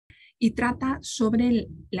y trata sobre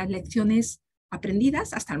las lecciones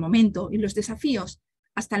aprendidas hasta el momento y los desafíos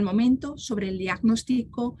hasta el momento sobre el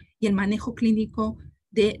diagnóstico y el manejo clínico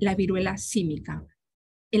de la viruela símica.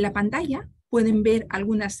 En la pantalla pueden ver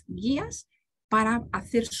algunas guías para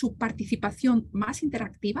hacer su participación más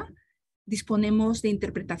interactiva. Disponemos de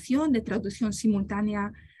interpretación, de traducción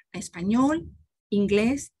simultánea a español,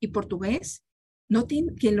 inglés y portugués.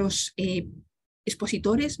 Noten que los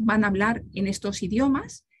expositores van a hablar en estos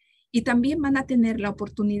idiomas y también van a tener la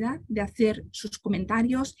oportunidad de hacer sus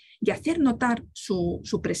comentarios y hacer notar su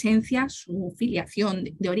presencia, su filiación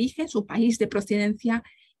de origen, su país de procedencia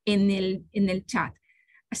en el chat.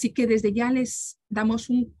 Así que desde ya les damos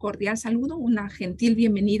un cordial saludo, una gentil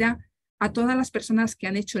bienvenida a todas las personas que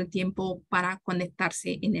han hecho el tiempo para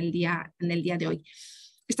conectarse en el día de hoy.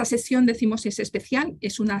 Esta sesión, decimos, es especial,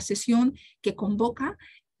 es una sesión que convoca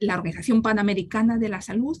la Organización Panamericana de la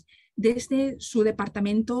Salud desde su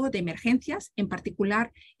departamento de emergencias, en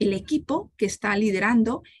particular el equipo que está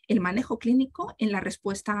liderando el manejo clínico en la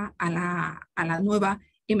respuesta a la nueva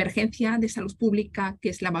emergencia de salud pública que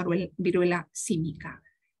es la viruela símica.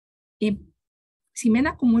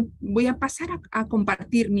 Ximena, como voy a pasar a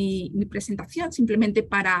compartir mi presentación simplemente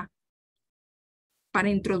para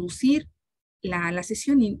introducir la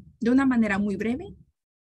sesión de una manera muy breve.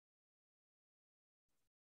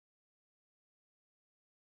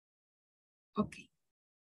 Ok.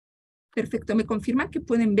 Perfecto. ¿Me confirman que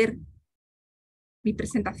pueden ver mi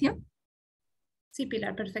presentación? Sí,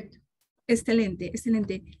 Pilar, perfecto. Excelente,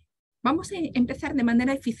 excelente. Vamos a empezar de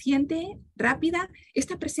manera eficiente, rápida.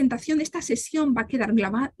 Esta presentación, esta sesión va a quedar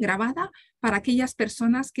grabada para aquellas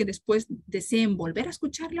personas que después deseen volver a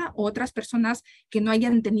escucharla o otras personas que no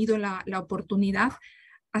hayan tenido la oportunidad.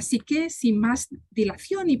 Así que sin más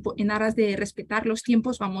dilación y en aras de respetar los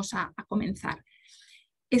tiempos, vamos a comenzar.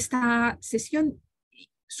 Esta sesión,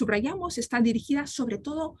 subrayamos, está dirigida sobre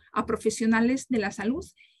todo a profesionales de la salud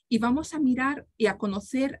y vamos a mirar y a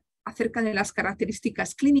conocer acerca de las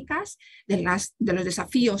características clínicas, de los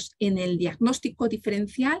desafíos en el diagnóstico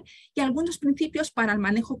diferencial y algunos principios para el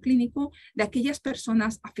manejo clínico de aquellas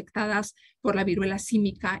personas afectadas por la viruela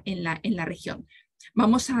símica en la región.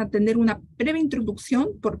 Vamos a tener una breve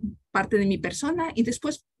introducción por parte de mi persona y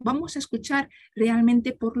después vamos a escuchar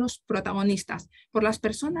realmente por los protagonistas, por las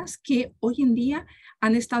personas que hoy en día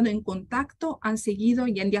han estado en contacto, han seguido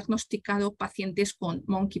y han diagnosticado pacientes con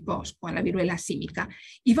monkeypox, con la viruela símica.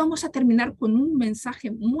 Y vamos a terminar con un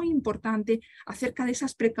mensaje muy importante acerca de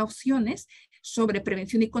esas precauciones sobre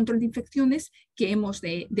prevención y control de infecciones que hemos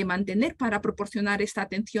de mantener para proporcionar esta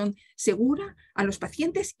atención segura a los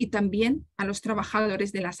pacientes y también a los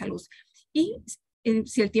trabajadores de la salud. Y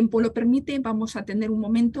si el tiempo lo permite, vamos a tener un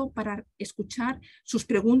momento para escuchar sus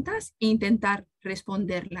preguntas e intentar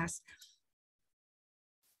responderlas.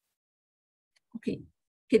 Okay.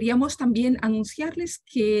 Queríamos también anunciarles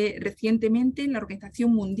que recientemente la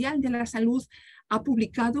Organización Mundial de la Salud ha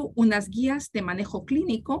publicado unas guías de manejo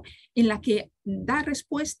clínico en la que da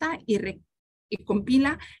respuesta y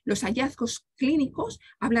compila los hallazgos clínicos,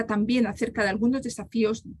 habla también acerca de algunos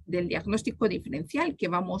desafíos del diagnóstico diferencial que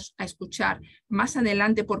vamos a escuchar más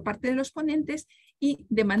adelante por parte de los ponentes y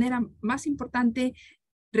de manera más importante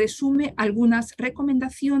resume algunas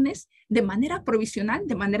recomendaciones de manera provisional,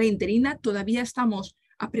 de manera interina. Todavía estamos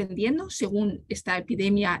aprendiendo según esta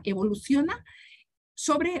epidemia evoluciona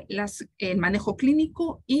sobre el manejo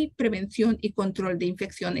clínico y prevención y control de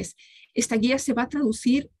infecciones. Esta guía se va a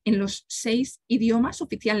traducir en los 6 idiomas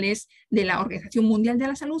oficiales de la Organización Mundial de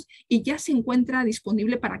la Salud y ya se encuentra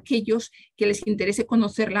disponible para aquellos que les interese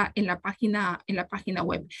conocerla en la página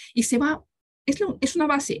web. Y es una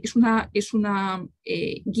base, es una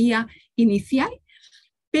guía inicial,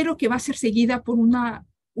 pero que va a ser seguida por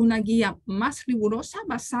una guía más rigurosa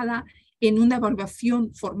basada en una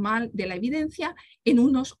evaluación formal de la evidencia en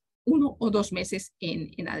uno o 2 meses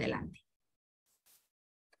en adelante.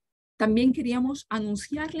 También queríamos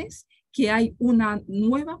anunciarles que hay una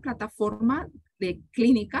nueva plataforma de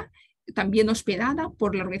clínica, también hospedada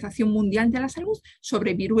por la Organización Mundial de la Salud,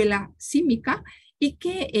 sobre viruela símica y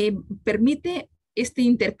que permite este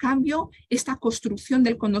intercambio, esta construcción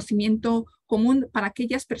del conocimiento común para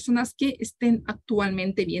aquellas personas que estén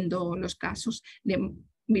actualmente viendo los casos de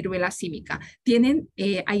viruela símica. Tienen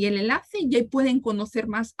ahí el enlace y ahí pueden conocer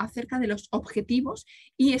más acerca de los objetivos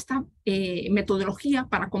y esta metodología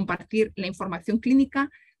para compartir la información clínica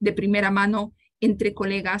de primera mano entre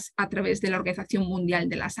colegas a través de la Organización Mundial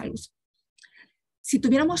de la Salud. Si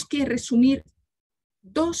tuviéramos que resumir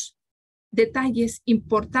 2 detalles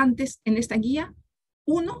importantes en esta guía,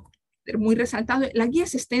 uno, muy resaltado, la guía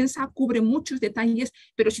es extensa, cubre muchos detalles,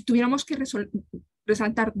 pero si tuviéramos que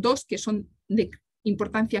resaltar dos que son de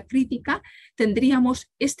importancia crítica. Tendríamos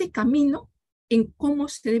este camino en cómo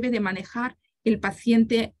se debe de manejar el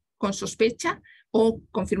paciente con sospecha o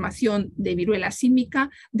confirmación de viruela símica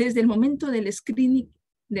desde el momento del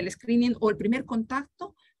screening o el primer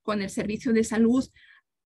contacto con el servicio de salud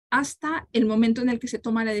hasta el momento en el que se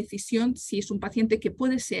toma la decisión si es un paciente que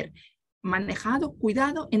puede ser manejado,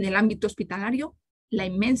 cuidado en el ámbito hospitalario, la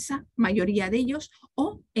inmensa mayoría de ellos,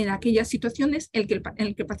 o en aquellas situaciones en que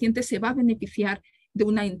el paciente se va a beneficiar de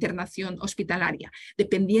una internación hospitalaria,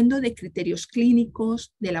 dependiendo de criterios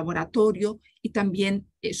clínicos, de laboratorio y también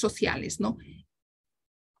sociales, ¿no?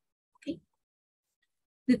 Okay.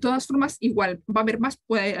 De todas formas, igual va a haber más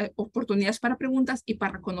oportunidades para preguntas y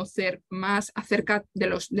para conocer más acerca de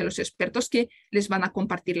los expertos que les van a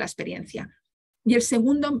compartir la experiencia. Y el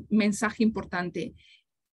segundo mensaje importante,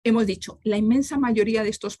 hemos dicho, la inmensa mayoría de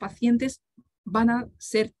estos pacientes van a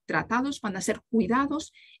ser tratados, van a ser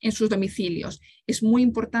cuidados en sus domicilios. Es muy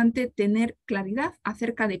importante tener claridad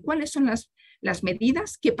acerca de cuáles son las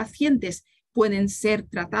medidas, qué pacientes pueden ser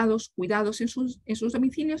tratados, cuidados en sus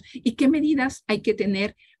domicilios y qué medidas hay que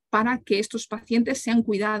tener para que estos pacientes sean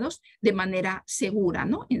cuidados de manera segura,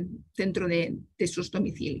 ¿no? Dentro de sus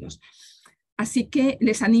domicilios. Así que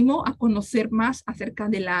les animo a conocer más acerca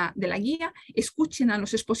de la guía, escuchen a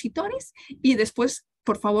los expositores y después,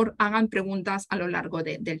 por favor, hagan preguntas a lo largo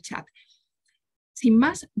del chat. Sin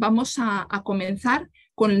más, vamos a comenzar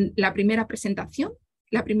con la primera presentación.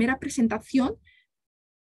 La primera presentación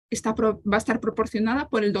va a estar proporcionada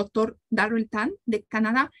por el doctor Darrell Tan de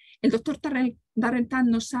Canadá. El doctor Darrell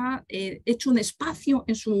Tan nos ha hecho un espacio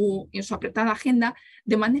en su apretada agenda,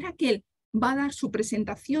 de manera que él va a dar su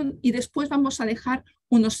presentación y después vamos a dejar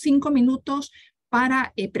unos 5 minutos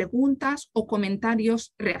para preguntas o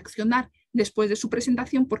comentarios, reaccionar después de su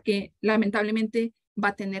presentación, porque lamentablemente va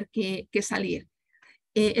a tener que salir.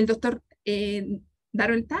 El doctor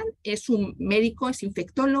Darrell Tan es un médico, es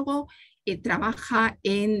infectólogo, trabaja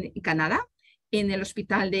en Canadá, en el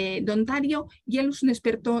Hospital de Ontario, y él es un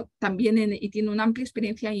experto también y tiene una amplia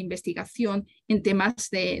experiencia e investigación en temas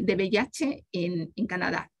de VIH en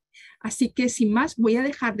Canadá. Así que sin más voy a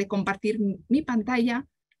dejar de compartir mi pantalla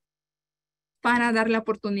para dar la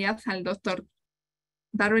oportunidad al doctor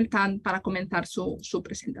Darrell Tan para comenzar su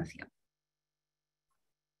presentación.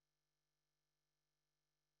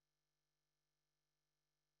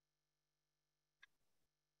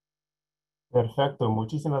 Perfecto,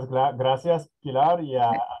 muchísimas gracias, Pilar, y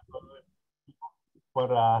por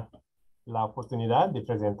la oportunidad de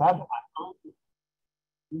presentar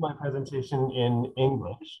my presentation in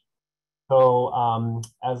English. So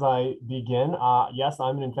as I begin, yes,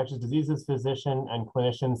 I'm an infectious diseases physician and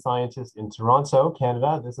clinician scientist in Toronto,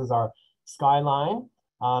 Canada. This is our skyline.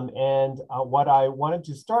 What I wanted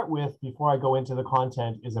to start with before I go into the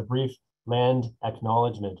content is a brief land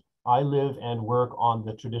acknowledgement. I live and work on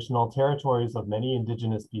the traditional territories of many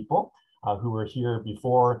Indigenous people who were here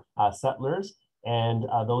before settlers. And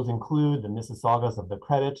those include the Mississaugas of the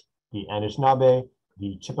Credit, the Anishinaabe,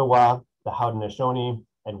 the Chippewa, the Haudenosaunee,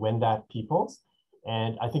 and Wendat peoples.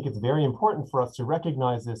 And I think it's very important for us to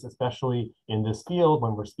recognize this, especially in this field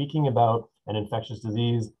when we're speaking about an infectious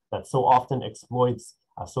disease that so often exploits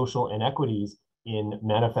social inequities in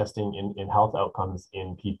manifesting in health outcomes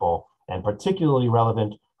in people, and particularly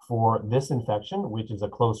relevant for this infection, which is a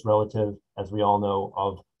close relative, as we all know,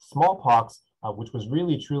 of smallpox, which was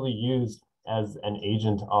really truly used as an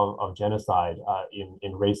agent of genocide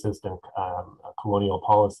in racist and colonial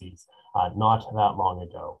policies not that long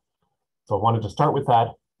ago. So I wanted to start with that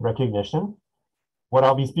recognition. What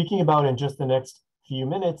I'll be speaking about in just the next few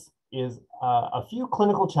minutes is a few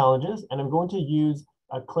clinical challenges, and I'm going to use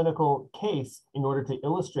a clinical case in order to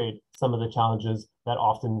illustrate some of the challenges that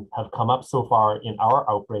often have come up so far in our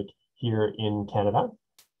outbreak here in Canada.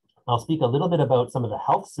 I'll speak a little bit about some of the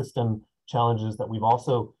health system challenges that we've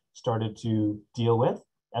also started to deal with,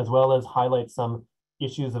 as well as highlight some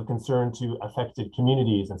issues of concern to affected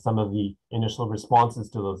communities and some of the initial responses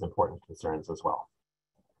to those important concerns as well.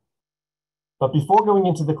 But before going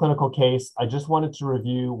into the clinical case, I just wanted to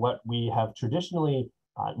review what we have traditionally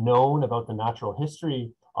known about the natural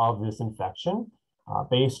history of this infection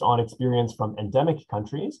based on experience from endemic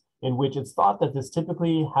countries, in which it's thought that this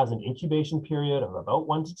typically has an incubation period of about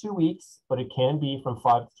 1 to 2 weeks, but it can be from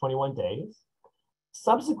 5 to 21 days.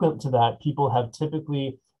 Subsequent to that, people have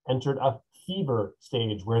typically entered a fever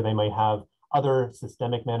stage where they may have other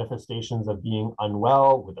systemic manifestations of being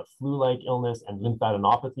unwell with a flu-like illness, and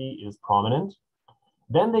lymphadenopathy is prominent.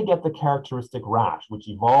 Then they get the characteristic rash, which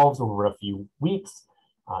evolves over a few weeks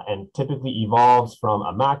and typically evolves from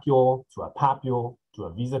a macule to a papule to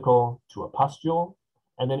a vesicle to a pustule.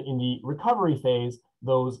 And then in the recovery phase,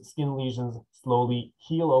 those skin lesions slowly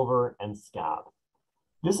heal over and scab.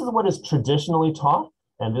 This is what is traditionally taught,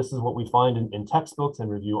 and this is what we find in textbooks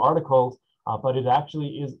and review articles, but it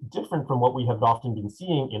actually is different from what we have often been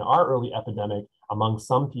seeing in our early epidemic among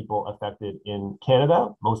some people affected in Canada,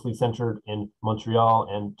 mostly centered in Montreal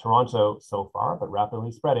and Toronto so far, but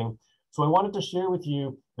rapidly spreading. So I wanted to share with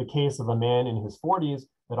you the case of a man in his 40s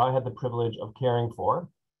that I had the privilege of caring for.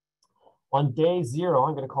 On day 0,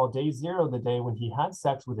 I'm going to call day 0 the day when he had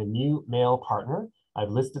sex with a new male partner. I've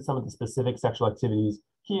listed some of the specific sexual activities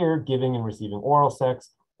here: giving and receiving oral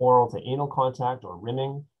sex, oral to anal contact or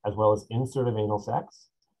rimming, as well as insert of anal sex.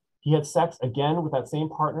 He had sex again with that same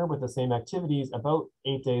partner with the same activities about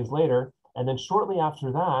 8 days later. And then shortly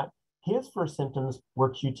after that, his first symptoms were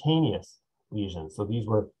cutaneous lesions. So these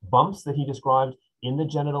were bumps that he described in the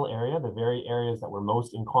genital area, the very areas that were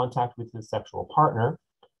most in contact with his sexual partner.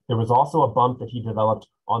 There was also a bump that he developed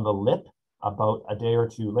on the lip about a day or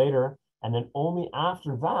 2 later. And then only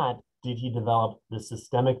after that did he develop the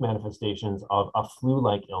systemic manifestations of a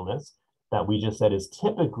flu-like illness that we just said is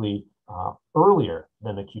typically earlier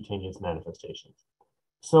than the cutaneous manifestations.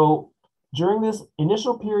 So during this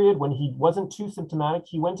initial period when he wasn't too symptomatic,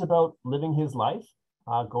 he went about living his life,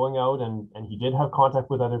 going out, and he did have contact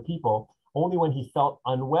with other people. Only when he felt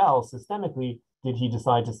unwell systemically did he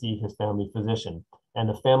decide to see his family physician. And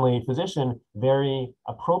the family physician very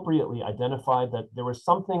appropriately identified that there was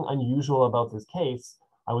something unusual about this case.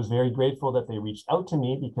 I was very grateful that they reached out to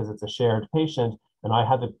me because it's a shared patient, and I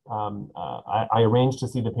had I arranged to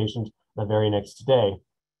see the patient the very next day.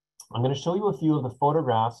 I'm going to show you a few of the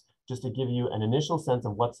photographs just to give you an initial sense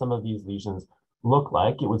of what some of these lesions look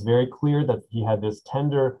like. It was very clear that he had this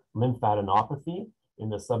tender lymphadenopathy in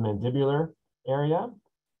the submandibular area.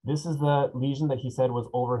 This is the lesion that he said was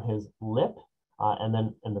over his lip, and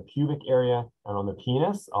then in the pubic area and on the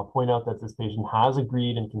penis. I'll point out that this patient has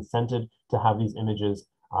agreed and consented to have these images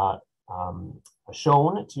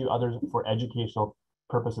shown to others for educational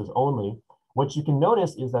purposes only. What you can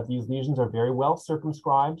notice is that these lesions are very well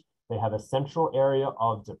circumscribed. They have a central area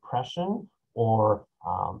of depression or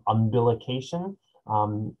umbilication.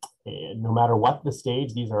 No matter what the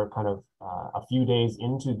stage, these are kind of a few days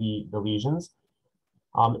into the lesions.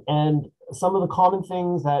 And some of the common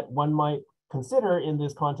things that one might consider in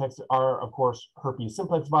this context are, of course, herpes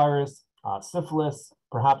simplex virus, syphilis,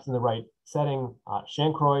 perhaps in the right setting,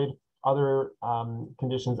 chancroid, other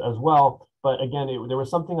conditions as well. But again, there was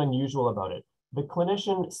something unusual about it. The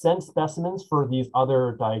clinician sent specimens for these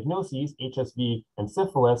other diagnoses, HSV and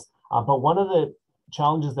syphilis, but one of the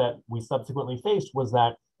challenges that we subsequently faced was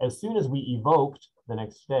that as soon as we evoked the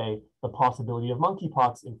next day the possibility of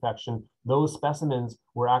monkeypox infection, those specimens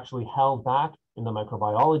were actually held back in the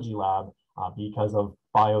microbiology lab because of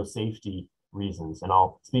biosafety reasons. And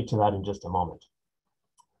I'll speak to that in just a moment.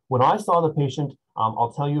 When I saw the patient,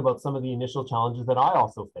 I'll tell you about some of the initial challenges that I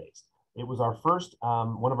also faced. It was our first,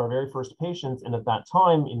 one of our very first patients, and at that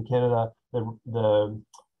time in Canada, the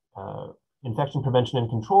infection prevention and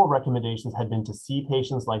control recommendations had been to see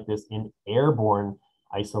patients like this in airborne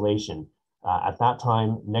isolation. At that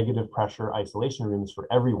time, negative pressure isolation rooms for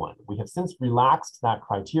everyone. We have since relaxed that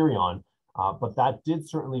criterion, but that did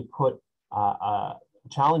certainly put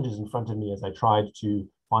challenges in front of me as I tried to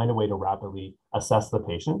find a way to rapidly assess the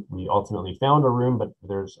patient. We ultimately found a room, but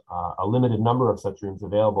there's a limited number of such rooms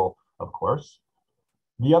available, of course.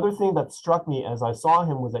 The other thing that struck me as I saw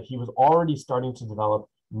him was that he was already starting to develop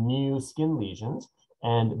new skin lesions,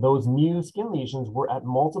 and those new skin lesions were at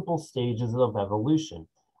multiple stages of evolution.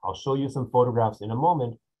 I'll show you some photographs in a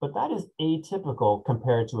moment, but that is atypical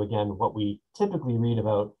compared to, again, what we typically read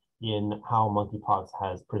about in how monkeypox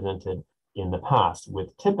has presented in the past,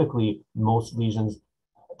 with typically most lesions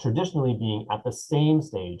traditionally being at the same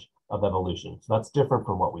stage of evolution. So that's different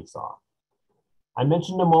from what we saw. I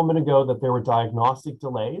mentioned a moment ago that there were diagnostic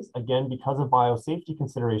delays, again, because of biosafety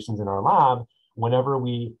considerations in our lab. Whenever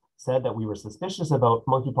we said that we were suspicious about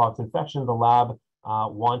monkeypox infection, the lab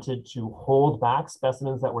wanted to hold back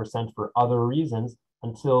specimens that were sent for other reasons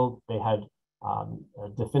until they had a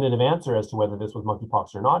definitive answer as to whether this was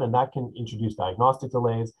monkeypox or not, and that can introduce diagnostic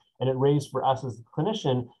delays. And it raised for us as a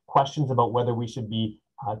clinician questions about whether we should be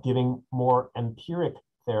giving more empiric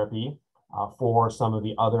therapy for some of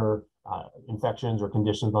the other infections or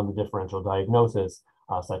conditions on the differential diagnosis,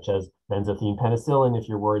 such as benzathine penicillin if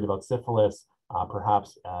you're worried about syphilis,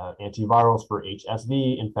 perhaps antivirals for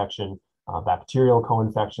HSV infection, bacterial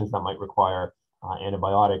co-infections that might require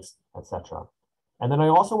antibiotics, etc. And then I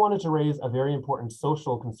also wanted to raise a very important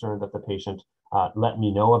social concern that the patient let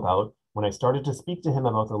me know about when I started to speak to him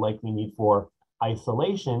about the likely need for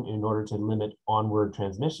isolation in order to limit onward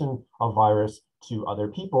transmission of virus to other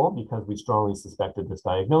people, because we strongly suspected this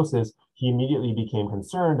diagnosis, he immediately became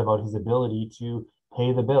concerned about his ability to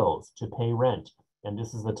pay the bills, to pay rent. And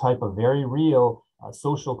this is the type of very real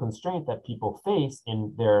social constraint that people face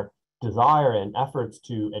in their desire and efforts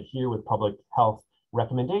to adhere with public health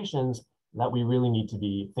recommendations that we really need to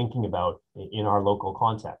be thinking about in our local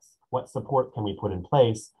context. What support can we put in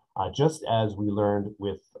place, just as we learned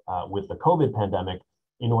with the COVID pandemic,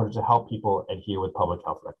 in order to help people adhere with public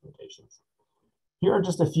health recommendations. Here are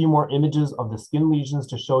just a few more images of the skin lesions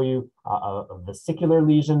to show you a vesicular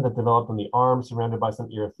lesion that developed on the arm surrounded by some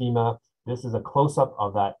erythema. This is a close-up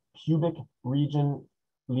of that pubic lesion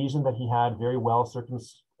that he had, very well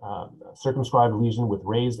circumscribed lesion with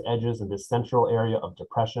raised edges in this central area of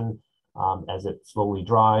depression as it slowly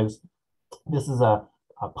dries. This is a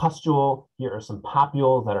pustule. Here are some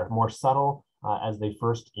papules that are more subtle as they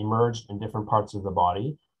first emerged in different parts of the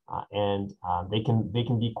body, and they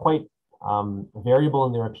can be quite variable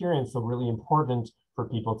in their appearance. So really important for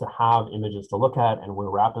people to have images to look at, and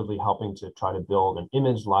we're rapidly helping to try to build an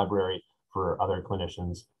image library for other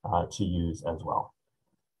clinicians to use as well.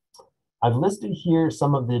 I've listed here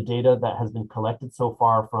some of the data that has been collected so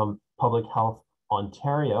far from Public Health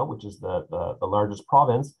Ontario, which is the largest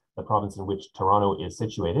province, the province in which Toronto is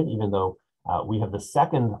situated, even though we have the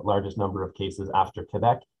second largest number of cases after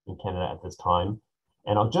Quebec in Canada at this time.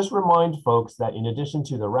 And I'll just remind folks that in addition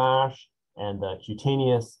to the rash and the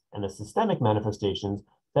cutaneous and the systemic manifestations,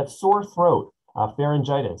 that sore throat,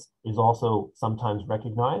 pharyngitis, is also sometimes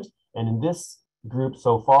recognized. And in this group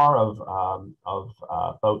so far of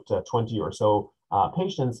about 20 or so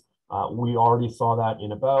patients, we already saw that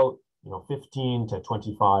in about 15 to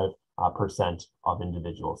 25% of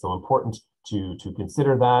individuals. So important to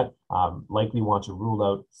consider that. Likely want to rule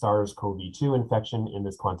out SARS-CoV-2 infection in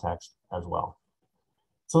this context as well.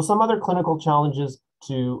 So some other clinical challenges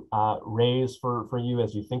to raise for you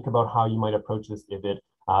as you think about how you might approach this if it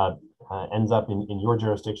ends up in your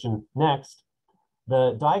jurisdiction next.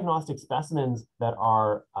 The diagnostic specimens that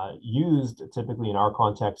are used typically in our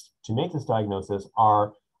context to make this diagnosis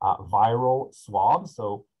are viral swabs.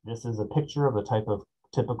 So this is a picture of the type of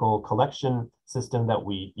typical collection system that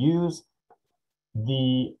we use.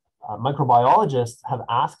 The microbiologists have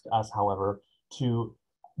asked us, however, to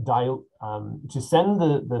send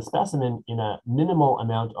the specimen in a minimal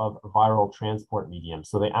amount of viral transport medium.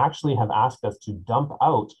 So they actually have asked us to dump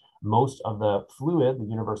out most of the fluid, the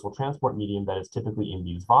universal transport medium that is typically in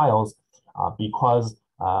these vials, because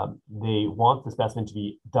they want the specimen to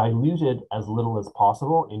be diluted as little as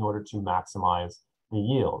possible in order to maximize the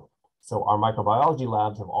yield. So our microbiology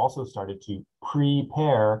labs have also started to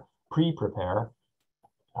pre-prepare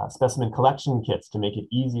specimen collection kits to make it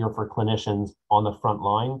easier for clinicians on the front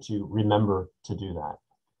line to remember to do that.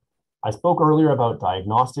 I spoke earlier about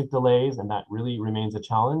diagnostic delays, and that really remains a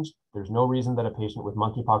challenge. There's no reason that a patient with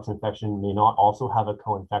monkeypox infection may not also have a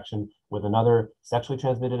co-infection with another sexually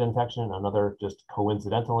transmitted infection, another just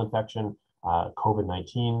coincidental infection,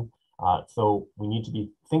 COVID-19. So we need to be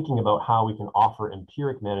thinking about how we can offer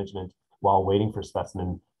empiric management while waiting for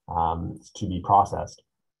specimen to be processed.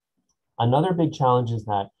 Another big challenge is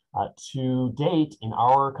that to date in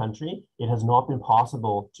our country, it has not been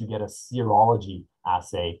possible to get a serology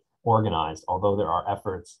assay organized, although there are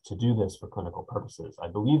efforts to do this for clinical purposes. I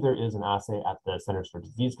believe there is an assay at the Centers for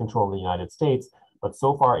Disease Control in the United States, but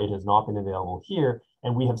so far it has not been available here.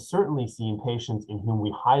 And we have certainly seen patients in whom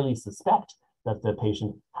we highly suspect that the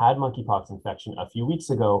patient had monkeypox infection a few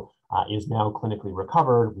weeks ago, is now clinically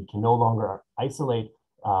recovered. We can no longer isolate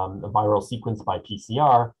the viral sequence by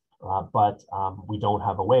PCR, but we don't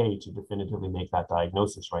have a way to definitively make that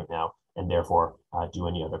diagnosis right now, and therefore do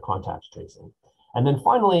any other contact tracing. And then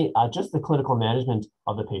finally, just the clinical management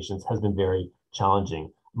of the patients has been very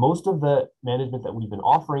challenging. Most of the management that we've been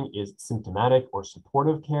offering is symptomatic or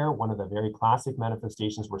supportive care. One of the very classic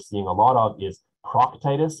manifestations we're seeing a lot of is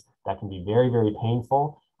proctitis. That can be very, very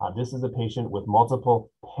painful. This is a patient with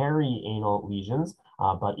multiple perianal lesions,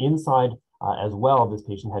 but inside as well, this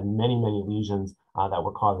patient had many, many lesions that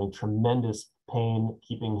were causing tremendous pain,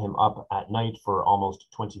 keeping him up at night for almost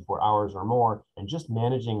 24 hours or more, and just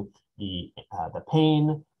managing the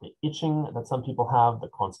pain, the itching that some people have, the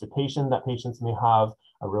constipation that patients may have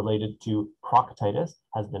related to proctitis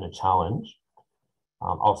has been a challenge.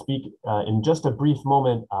 I'll speak in just a brief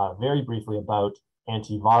moment, very briefly, about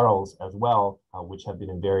antivirals as well, which have been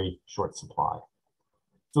in very short supply.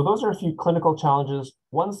 So those are a few clinical challenges.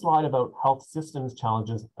 One slide about health systems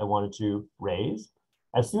challenges I wanted to raise.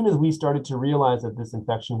 As soon as we started to realize that this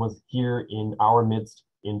infection was here in our midst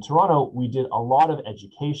in Toronto, we did a lot of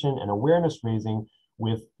education and awareness raising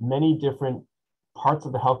with many different parts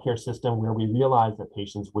of the healthcare system where we realized that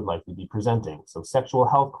patients would likely be presenting. So sexual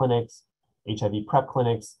health clinics, HIV PrEP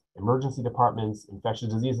clinics, emergency departments,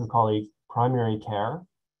 infectious diseases colleagues, primary care.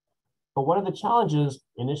 But one of the challenges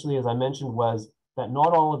initially, as I mentioned, was that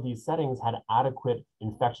not all of these settings had adequate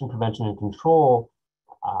infection prevention and control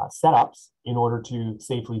setups in order to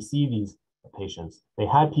safely see these patients. They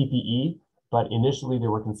had PPE, but initially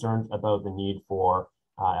there were concerns about the need for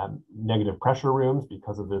negative pressure rooms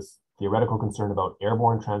because of this theoretical concern about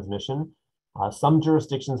airborne transmission. Some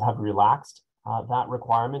jurisdictions have relaxed that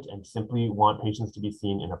requirement and simply want patients to be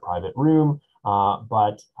seen in a private room.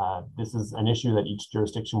 But this is an issue that each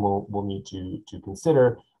jurisdiction will need to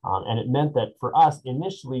consider. And it meant that for us,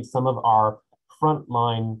 initially, some of our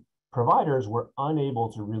frontline providers were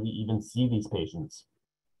unable to really even see these patients.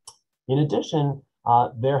 In addition,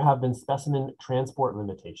 there have been specimen transport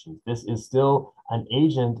limitations. This is still an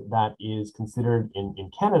agent that is considered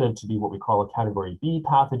in Canada to be what we call a category B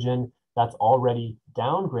pathogen. That's already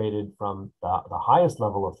downgraded from the highest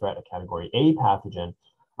level of threat, a category A pathogen.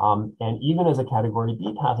 And even as a category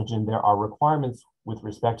B pathogen, there are requirements with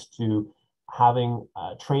respect to having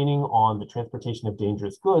training on the transportation of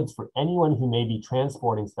dangerous goods for anyone who may be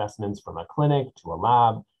transporting specimens from a clinic to a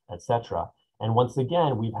lab, etc. And once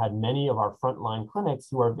again, we've had many of our frontline clinics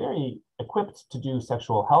who are very equipped to do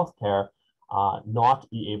sexual health care not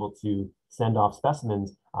be able to send off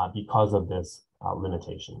specimens because of this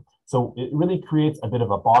limitation. So it really creates a bit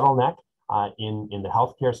of a bottleneck in the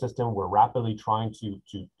healthcare system. We're rapidly trying to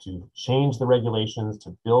change the regulations,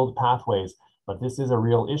 to build pathways, but this is a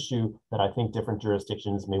real issue that I think different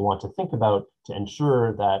jurisdictions may want to think about to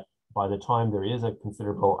ensure that by the time there is a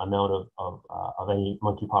considerable amount of any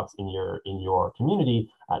monkeypox in your community,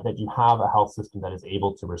 that you have a health system that is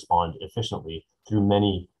able to respond efficiently through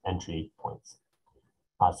many entry points.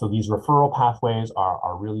 So these referral pathways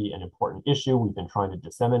are really an important issue. We've been trying to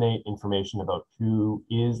disseminate information about who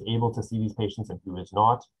is able to see these patients and who is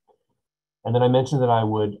not. And then I mentioned that I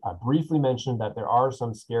would briefly mention that there are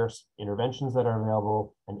some scarce interventions that are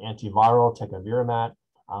available, an antiviral, tecovirimat,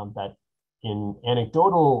 that in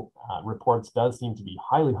anecdotal reports does seem to be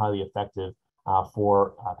highly, highly effective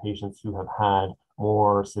for patients who have had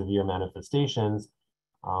more severe manifestations.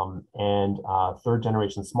 And third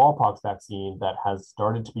generation smallpox vaccine that has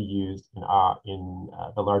started to be used in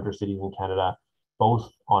the larger cities in Canada,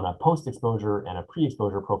 both on a post-exposure and a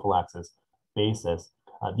pre-exposure prophylaxis basis.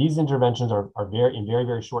 These interventions are in very,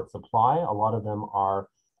 very short supply. A lot of them are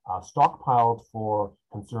stockpiled for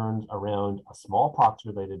concerns around a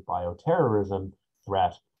smallpox-related bioterrorism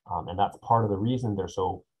threat, and that's part of the reason they're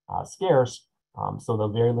so scarce. So the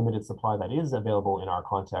very limited supply that is available in our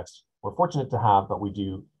context, we're fortunate to have, but we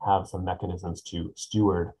do have some mechanisms to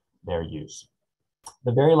steward their use.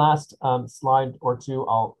 The very last slide or two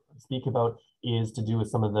I'll speak about is to do with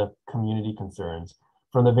some of the community concerns.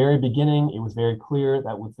 From the very beginning, it was very clear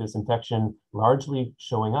that with this infection largely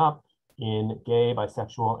showing up in gay,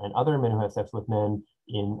 bisexual, and other men who have sex with men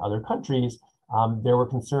in other countries, there were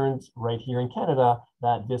concerns right here in Canada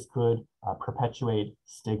that this could perpetuate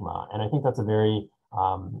stigma. And I think that's a very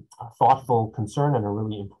thoughtful concern and a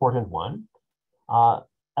really important one.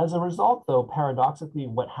 As a result, though, paradoxically,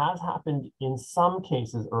 what has happened in some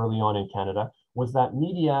cases early on in Canada was that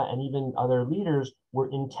media and even other leaders were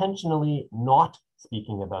intentionally not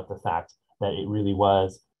speaking about the fact that it really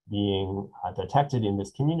was being detected in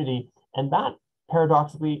this community. And that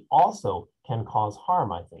paradoxically also can cause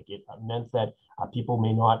harm, I think. It meant that people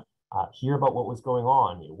may not hear about what was going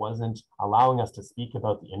on. It wasn't allowing us to speak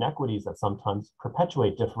about the inequities that sometimes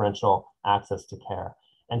perpetuate differential access to care.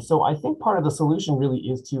 And so I think part of the solution really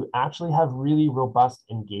is to actually have really robust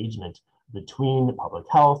engagement between public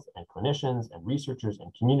health and clinicians and researchers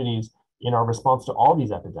and communities in our response to all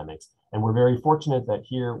these epidemics. And we're very fortunate that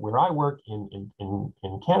here where I work in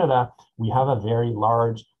Canada, we have a very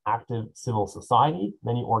large active civil society.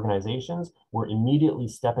 Many organizations were immediately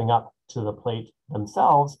stepping up to the plate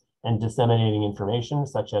themselves and disseminating information,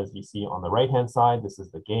 such as you see on the right-hand side. This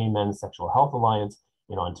is the Gay Men's Sexual Health Alliance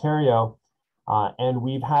in Ontario. And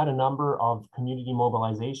we've had a number of community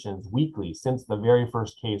mobilizations weekly since the very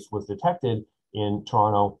first case was detected in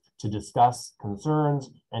Toronto to discuss concerns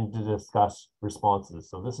and to discuss responses.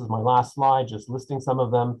 So this is my last slide, just listing some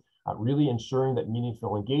of them, really ensuring that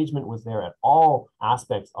meaningful engagement was there at all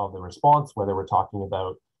aspects of the response, whether we're talking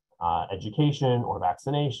about education or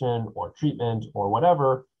vaccination or treatment or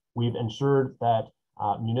whatever. We've ensured that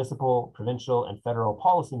municipal, provincial, and federal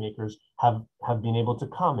policymakers have been able to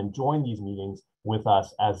come and join these meetings with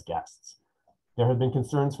us as guests. There have been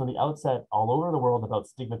concerns from the outset all over the world about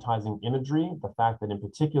stigmatizing imagery, the fact that in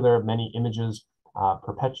particular, many images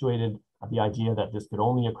perpetuated the idea that this could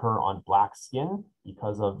only occur on Black skin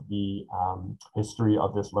because of the history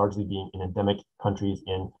of this largely being in endemic countries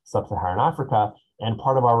in sub-Saharan Africa. And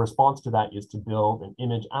part of our response to that is to build an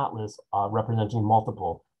image atlas representing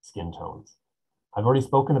multiple skin tones. I've already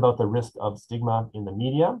spoken about the risk of stigma in the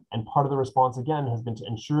media, and part of the response again has been to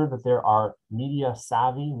ensure that there are media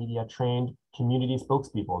savvy, media trained community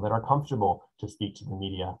spokespeople that are comfortable to speak to the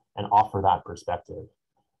media and offer that perspective.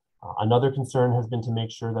 Another concern has been to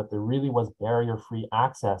make sure that there really was barrier-free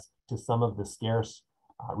access to some of the scarce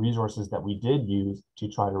resources that we did use to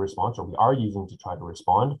try to respond, or we are using to try to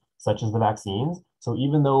respond, such as the vaccines. So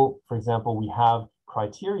even though, for example, we have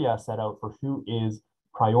criteria set out for who is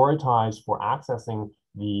prioritized for accessing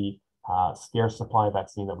the scarce supply of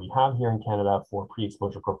vaccine that we have here in Canada for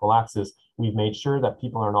pre-exposure prophylaxis, we've made sure that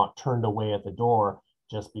people are not turned away at the door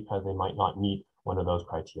just because they might not meet one of those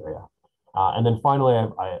criteria. And then finally,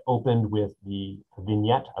 I opened with the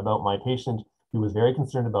vignette about my patient who was very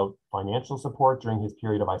concerned about financial support during his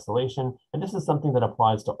period of isolation. And this is something that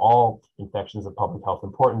applies to all infections of public health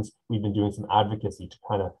importance. We've been doing some advocacy to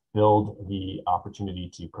kind of build the opportunity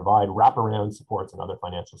to provide wraparound supports and other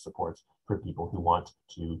financial supports for people who want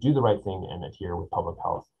to do the right thing and adhere with public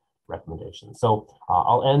health recommendations. So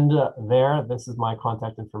I'll end there. This is my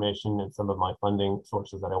contact information and some of my funding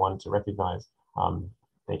sources that I wanted to recognize.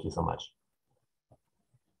 Thank you so much.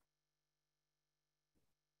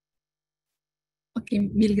 Okay,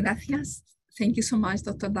 mil gracias. Thank you so much,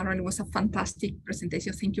 Dr. Darrell. It was a fantastic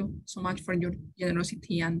presentation. Thank you so much for your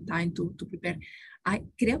generosity and time to prepare.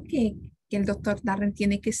 Creo que el Dr. Darrell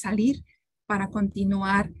tiene que salir para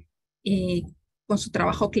continuar con su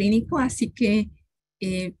trabajo clínico, así que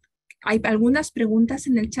hay algunas preguntas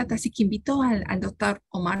en el chat, así que invito al Dr.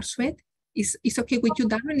 Omar Sweat. Is okay with you,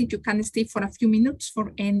 Darrell, if you can stay for a few minutes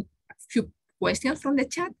for a few questions from the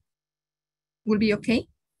chat? Will be okay?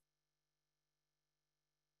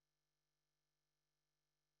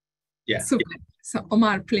 Yeah. Super. So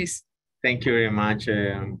Omar, please. Thank you very much,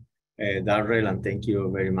 Darrell, and thank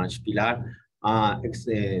you very much, Pilar.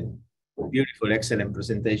 Beautiful, excellent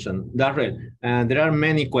presentation. Darrell, there are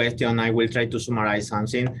many questions. I will try to summarize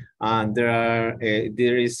something.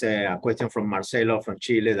 There is a question from Marcelo from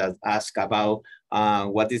Chile that asks about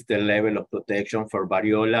what is the level of protection for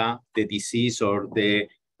variola, the disease, or the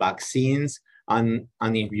vaccines. And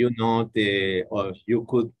if you know or you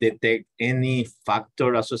could detect any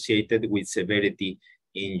factor associated with severity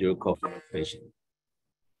in your cohort of patients.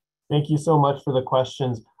 Thank you so much for the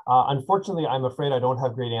questions. Unfortunately, I'm afraid I don't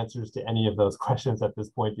have great answers to any of those questions at this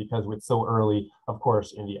point because it's so early, of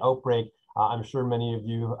course, in the outbreak. I'm sure many of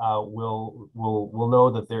you will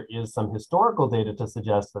know that there is some historical data to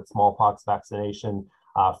suggest that smallpox vaccination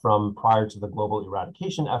from prior to the global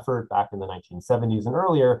eradication effort back in the 1970s and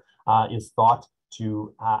earlier is thought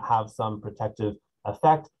to have some protective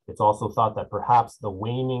effect. It's also thought that perhaps the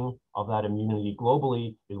waning of that immunity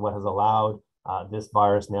globally is what has allowed this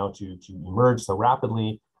virus now to emerge so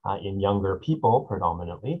rapidly in younger people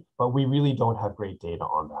predominantly, but we really don't have great data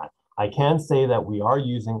on that. I can say that we are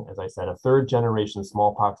using, as I said, a third generation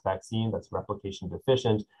smallpox vaccine that's replication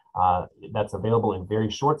deficient, that's available in very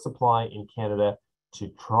short supply in Canada to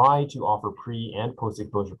try to offer pre and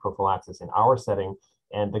post-exposure prophylaxis in our setting.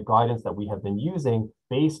 And the guidance that we have been using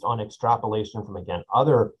based on extrapolation from, again,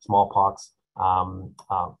 other smallpox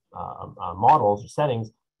models or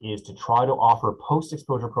settings is to try to offer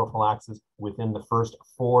post-exposure prophylaxis within the first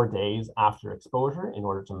 4 days after exposure in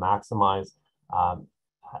order to maximize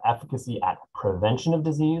efficacy at prevention of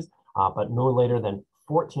disease, but no later than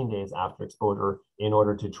 14 days after exposure in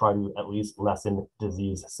order to try to at least lessen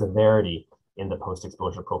disease severity in the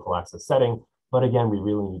post-exposure prophylaxis setting. But again, we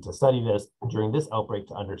really need to study this during this outbreak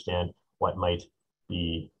to understand what might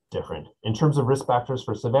be different. In terms of risk factors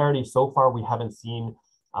for severity, so far we haven't seen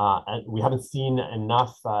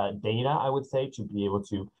enough data, I would say, to be able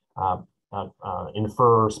to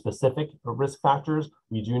infer specific risk factors.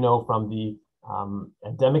 We do know from the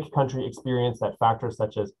endemic country experience that factors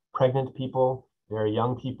such as pregnant people, very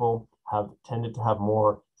young people, have tended to have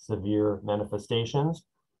more severe manifestations.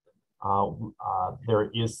 There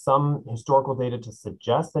is some historical data to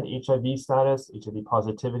suggest that HIV status, HIV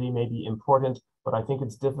positivity may be important, but I think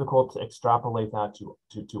it's difficult to extrapolate that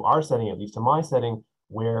to our setting, at least to my setting,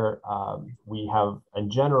 where we have, in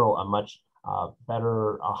general, a much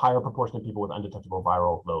higher proportion of people with undetectable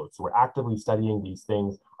viral loads. So we're actively studying these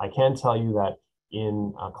things. I can tell you that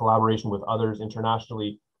in collaboration with others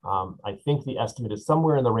internationally, I think the estimate is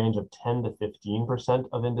somewhere in the range of 10 to 15%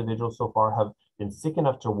 of individuals so far have been sick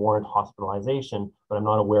enough to warrant hospitalization, but I'm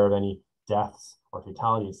not aware of any deaths or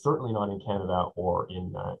fatalities, certainly not in Canada or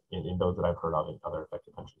in those that I've heard of in other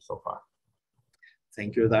affected countries so far.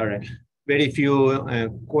 Thank you, Darren. Very few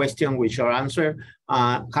questions which are answered.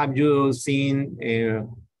 Have you seen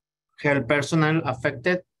health personnel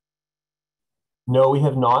affected? No, we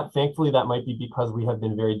have not. Thankfully, that might be because we have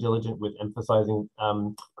been very diligent with emphasizing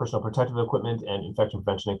personal protective equipment and infection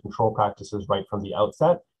prevention and control practices right from the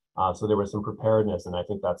outset. So there was some preparedness, and I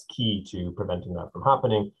think that's key to preventing that from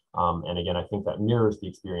happening. And again, I think that mirrors the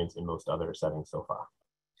experience in most other settings so far.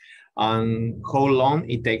 And how long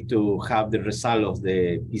it takes to have the result of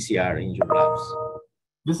the PCR in your labs?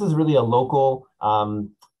 This is really a local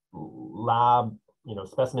lab,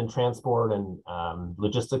 specimen transport and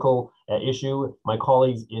logistical issue. My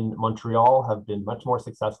colleagues in Montreal have been much more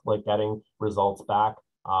successful at getting results back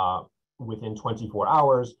within 24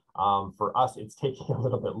 hours. For us, it's taking a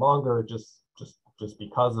little bit longer just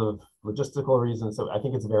because of logistical reasons. So I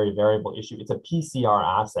think it's a very variable issue. It's a PCR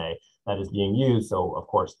assay that is being used. So of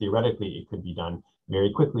course, theoretically, it could be done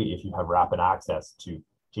very quickly if you have rapid access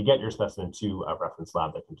to get your specimen to a reference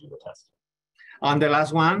lab that can do the test. On the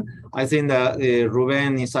last one, I think that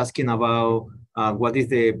Ruben is asking about what is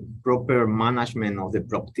the proper management of the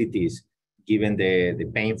proctitis, given the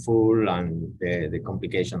painful and the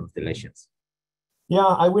complication of the lesions. Yeah,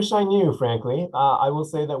 I wish I knew, frankly. I will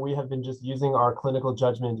say that we have been just using our clinical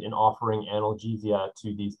judgment in offering analgesia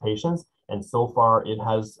to these patients. And so far it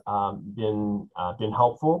has been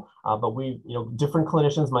helpful, but different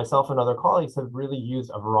clinicians, myself and other colleagues, have really used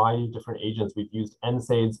a variety of different agents. We've used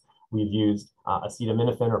NSAIDs, we've used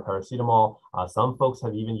acetaminophen or paracetamol. Some folks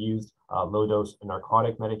have even used low-dose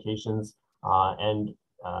narcotic medications and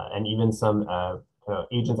even some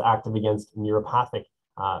agents active against neuropathic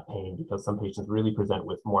pain, because some patients really present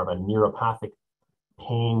with more of a neuropathic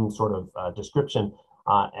pain sort of description.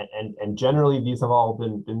 And generally, these have all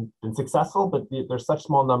been successful, but there's such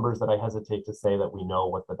small numbers that I hesitate to say that we know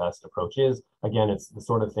what the best approach is. Again, it's the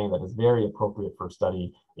sort of thing that is very appropriate for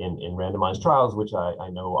study in randomized trials, which I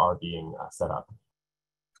know are being set up.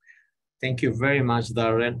 Thank you very much,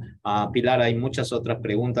 Darren. Pilar, hay muchas otras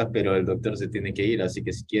preguntas, pero el doctor se tiene que ir, así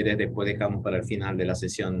que si quieres, después dejamos para el final de la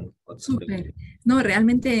sesión. Súper. No,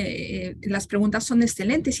 realmente las preguntas son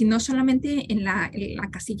excelentes y no solamente en la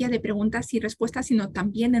casilla de preguntas y respuestas, sino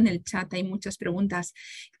también en el chat hay muchas preguntas.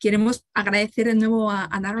 Queremos agradecer de nuevo a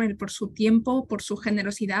Darren por su tiempo, por su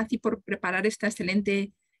generosidad y por preparar esta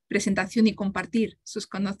excelente presentación y compartir sus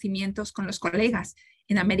conocimientos con los colegas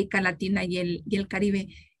en América Latina y el Caribe.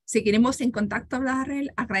 Seguiremos en contacto,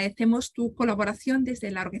 Darrell. Agradecemos tu colaboración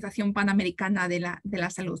desde la Organización Panamericana de la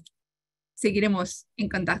Salud. Seguiremos en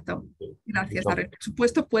contacto. Gracias, Darrell. Por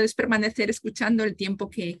supuesto, puedes permanecer escuchando el tiempo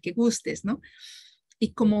que gustes, ¿no?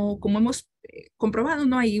 Y como hemos comprobado,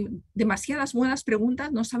 no hay demasiadas buenas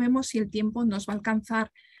preguntas. No sabemos si el tiempo nos va a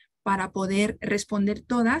alcanzar para poder responder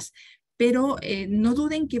todas, pero no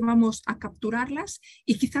duden que vamos a capturarlas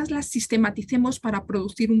y quizás las sistematicemos para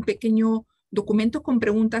producir un pequeño documento con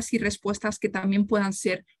preguntas y respuestas que también puedan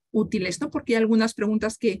ser útiles, ¿no? Porque hay algunas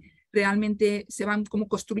preguntas que realmente se van como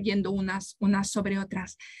construyendo unas sobre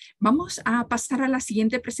otras. Vamos a pasar a la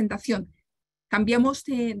siguiente presentación. Cambiamos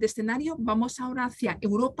de escenario, vamos ahora hacia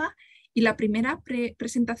Europa y la primera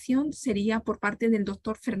presentación sería por parte del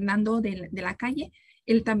doctor Fernando de la Calle.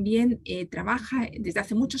 Él también trabaja desde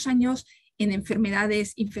hace muchos años en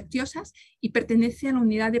enfermedades infecciosas y pertenece a la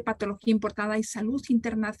unidad de patología importada y salud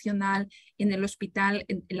internacional en el Hospital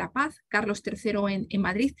La Paz, Carlos III en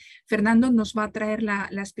Madrid. Fernando nos va a traer la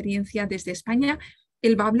experiencia desde España.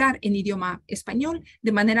 Él va a hablar en idioma español,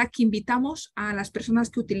 de manera que invitamos a las personas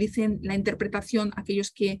que utilicen la interpretación,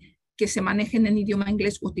 aquellos que se manejen en idioma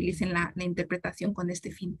inglés, utilicen la interpretación con este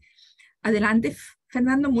fin. Adelante,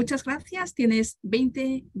 Fernando, muchas gracias. Tienes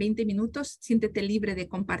 20 minutos. Siéntete libre de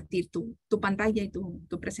compartir tu pantalla y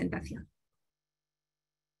tu presentación.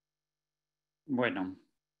 Bueno.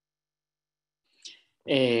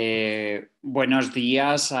 Buenos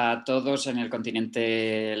días a todos en el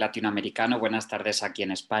continente latinoamericano. Buenas tardes aquí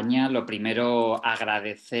en España. Lo primero,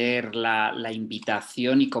 agradecer la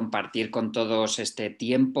invitación y compartir con todos este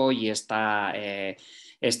tiempo y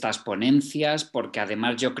estas ponencias, porque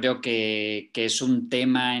además yo creo que es un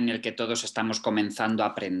tema en el que todos estamos comenzando a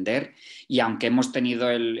aprender y aunque hemos tenido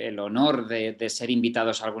el honor de ser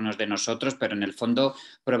invitados algunos de nosotros, pero en el fondo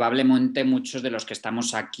probablemente muchos de los que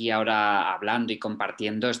estamos aquí ahora hablando y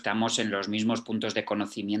compartiendo estamos en los mismos puntos de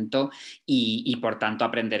conocimiento y por tanto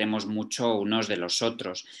aprenderemos mucho unos de los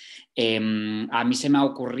otros. A mí se me ha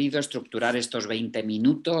ocurrido estructurar estos 20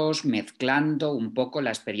 minutos mezclando un poco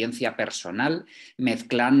la experiencia personal,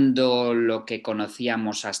 mezclando lo que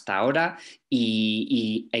conocíamos hasta ahora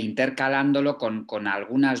e intercalándolo con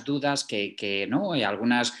algunas dudas ¿no? Y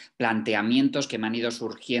algunos planteamientos que me han ido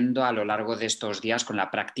surgiendo a lo largo de estos días con la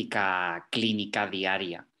práctica clínica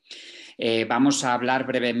diaria. Vamos a hablar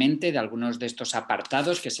brevemente de algunos de estos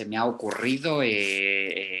apartados que se me ha ocurrido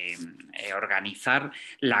organizar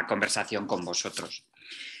la conversación con vosotros.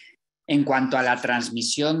 En cuanto a la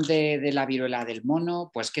transmisión de la viruela del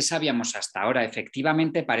mono, pues ¿qué sabíamos hasta ahora?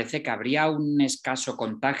 Efectivamente parece que habría un escaso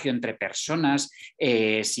contagio entre personas,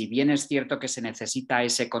 si bien es cierto que se necesita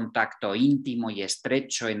ese contacto íntimo y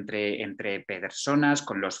estrecho entre personas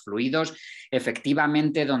con los fluidos,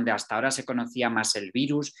 efectivamente donde hasta ahora se conocía más el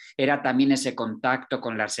virus era también ese contacto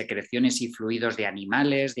con las secreciones y fluidos de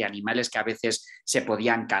animales que a veces se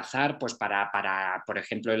podían cazar pues para por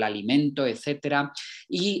ejemplo, el alimento, etcétera.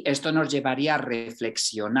 Y esto nos llevaría a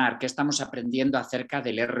reflexionar qué estamos aprendiendo acerca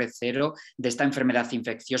del R0, de esta enfermedad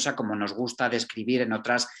infecciosa, como nos gusta describir en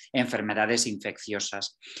otras enfermedades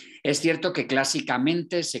infecciosas. Es cierto que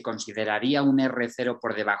clásicamente se consideraría un R0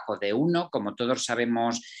 por debajo de 1, como todos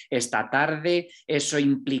sabemos esta tarde, eso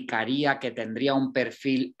implicaría que tendría un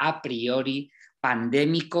perfil a priori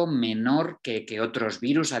pandémico menor que otros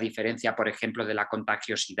virus, a diferencia, por ejemplo, de la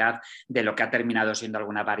contagiosidad de lo que ha terminado siendo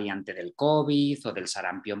alguna variante del COVID o del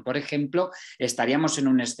sarampión, por ejemplo, estaríamos en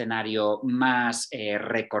un escenario más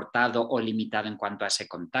recortado o limitado en cuanto a ese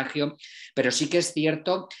contagio, pero sí que es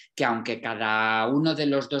cierto que aunque cada uno de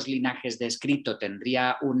los dos linajes descrito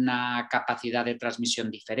tendría una capacidad de transmisión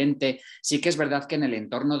diferente, sí que es verdad que en el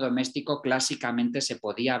entorno doméstico clásicamente se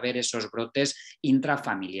podía ver esos brotes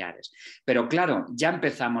intrafamiliares. Pero claro, ya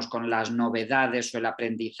empezamos con las novedades o el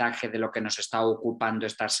aprendizaje de lo que nos está ocupando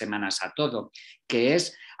estas semanas a todo, que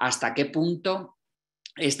es hasta qué punto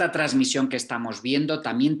esta transmisión que estamos viendo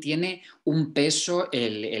también tiene un peso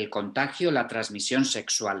el contagio, la transmisión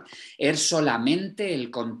sexual. ¿Es solamente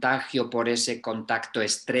el contagio por ese contacto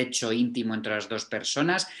estrecho, íntimo entre las dos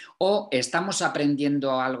personas? ¿O estamos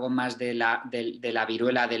aprendiendo algo más de la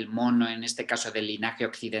viruela del mono, en este caso del linaje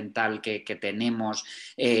occidental que tenemos,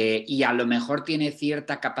 y a lo mejor tiene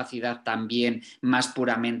cierta capacidad también más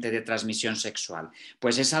puramente de transmisión sexual?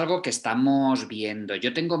 Pues es algo que estamos viendo.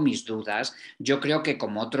 Yo tengo mis dudas. Yo creo que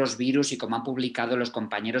como otros virus y como han publicado los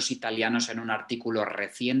compañeros italianos en un artículo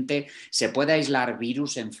reciente, se puede aislar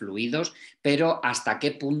virus en fluidos, pero ¿hasta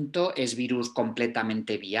qué punto es virus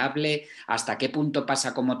completamente viable? ¿Hasta qué punto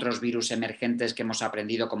pasa como otros virus emergentes que hemos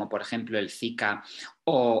aprendido, como por ejemplo el Zika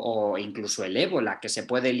o incluso el ébola, que se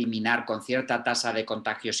puede eliminar con cierta tasa de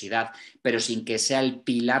contagiosidad, pero sin que sea el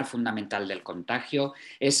pilar fundamental del contagio?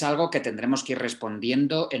 Es algo que tendremos que ir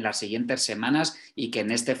respondiendo en las siguientes semanas y que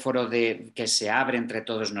en este foro que se abre entre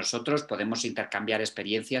todos nosotros podemos intercambiar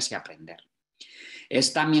experiencias y aprender.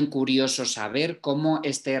 Es también curioso saber cómo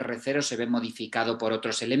este R0 se ve modificado por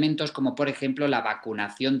otros elementos, como por ejemplo la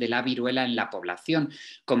vacunación de la viruela en la población.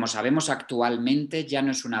 Como sabemos actualmente ya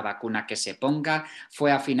no es una vacuna que se ponga,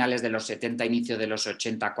 fue a finales de los 70, inicio de los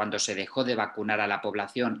 80 cuando se dejó de vacunar a la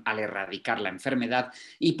población al erradicar la enfermedad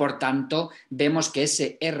y por tanto vemos que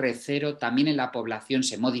ese R0 también en la población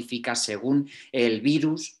se modifica según el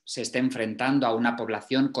virus se esté enfrentando a una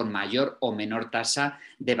población con mayor o menor tasa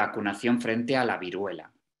de vacunación frente a la viruela.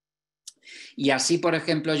 Y así, por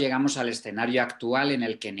ejemplo, llegamos al escenario actual en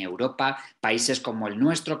el que en Europa, países como el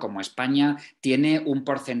nuestro, como España, tiene un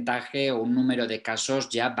porcentaje o un número de casos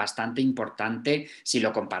ya bastante importante si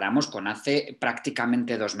lo comparamos con hace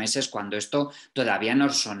prácticamente 2 meses, cuando esto todavía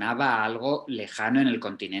nos sonaba a algo lejano en el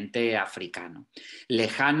continente africano.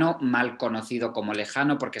 Lejano, mal conocido como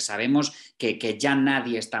lejano, porque sabemos que ya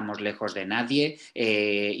nadie estamos lejos de nadie,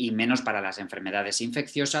 y menos para las enfermedades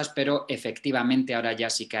infecciosas, pero efectivamente ahora ya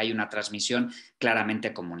sí que hay una transmisión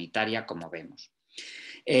claramente comunitaria, como vemos.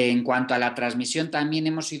 En cuanto a la transmisión, también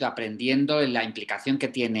hemos ido aprendiendo la implicación que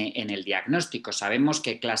tiene en el diagnóstico. Sabemos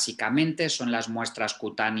que clásicamente son las muestras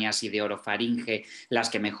cutáneas y de orofaringe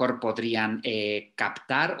las que mejor podrían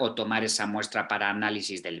captar o tomar esa muestra para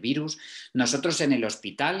análisis del virus. Nosotros en el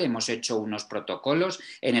hospital hemos hecho unos protocolos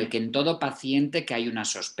en el que en todo paciente que hay una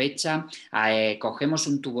sospecha, cogemos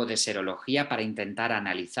un tubo de serología para intentar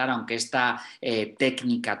analizar, aunque esta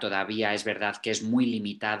técnica todavía es verdad que es muy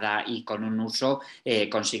limitada y con un uso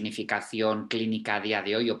con significación clínica a día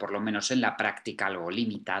de hoy, o por lo menos en la práctica algo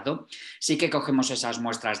limitado. Sí que cogemos esas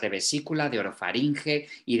muestras de vesícula, de orofaringe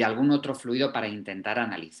y de algún otro fluido para intentar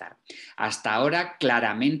analizar. Hasta ahora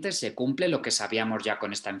claramente se cumple lo que sabíamos ya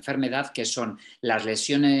con esta enfermedad, que son las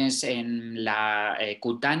lesiones en la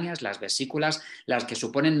cutáneas, las vesículas, las que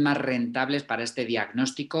suponen más rentables para este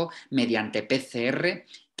diagnóstico mediante PCR,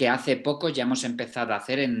 que hace poco ya hemos empezado a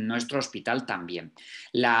hacer en nuestro hospital también.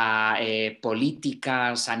 La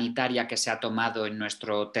política sanitaria que se ha tomado en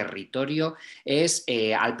nuestro territorio es,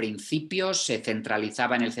 al principio se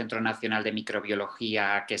centralizaba en el Centro Nacional de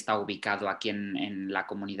Microbiología, que está ubicado aquí en la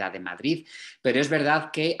Comunidad de Madrid, pero es verdad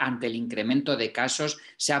que ante el incremento de casos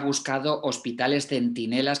se ha buscado hospitales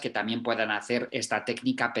centinelas que también puedan hacer esta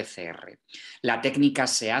técnica PCR. La técnica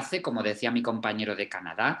se hace, como decía mi compañero de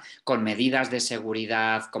Canadá, con medidas de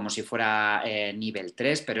seguridad como si fuera nivel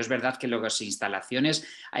 3, pero es verdad que luego las instalaciones,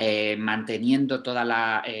 manteniendo toda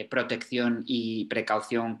la protección y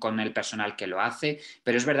precaución con el personal que lo hace,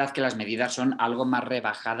 pero es verdad que las medidas son algo más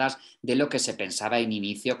rebajadas de lo que se pensaba en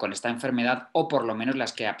inicio con esta enfermedad, o por lo menos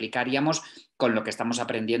las que aplicaríamos con lo que estamos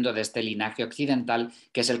aprendiendo de este linaje occidental,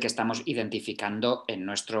 que es el que estamos identificando en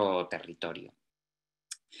nuestro territorio.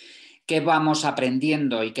 ¿Qué vamos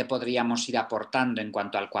aprendiendo y qué podríamos ir aportando en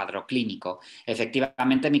cuanto al cuadro clínico?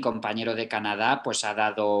 Efectivamente, mi compañero de Canadá pues, ha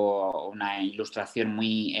dado una ilustración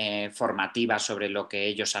muy formativa sobre lo que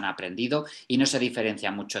ellos han aprendido y no se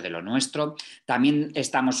diferencia mucho de lo nuestro. También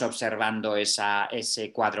estamos observando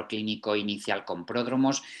ese cuadro clínico inicial con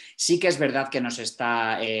pródromos. Sí que es verdad que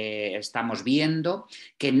estamos viendo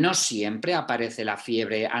que no siempre aparece la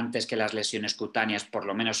fiebre antes que las lesiones cutáneas, por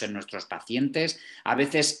lo menos en nuestros pacientes. A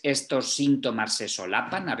veces estos síntomas se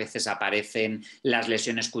solapan, a veces aparecen las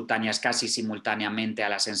lesiones cutáneas casi simultáneamente a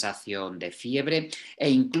la sensación de fiebre, e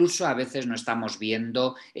incluso a veces no estamos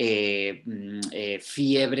viendo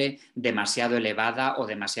fiebre demasiado elevada o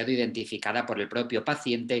demasiado identificada por el propio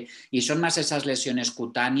paciente, y son más esas lesiones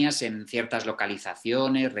cutáneas en ciertas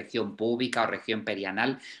localizaciones, región púbica o región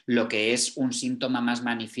perianal, lo que es un síntoma más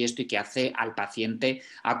manifiesto y que hace al paciente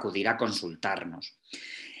acudir a consultarnos.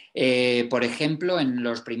 Por ejemplo, en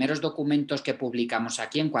los primeros documentos que publicamos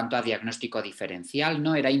aquí en cuanto a diagnóstico diferencial,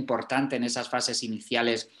 ¿no? Era importante en esas fases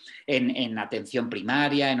iniciales en atención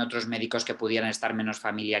primaria, en otros médicos que pudieran estar menos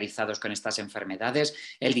familiarizados con estas enfermedades,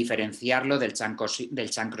 el diferenciarlo del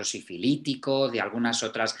chancro sifilítico, de algunas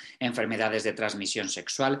otras enfermedades de transmisión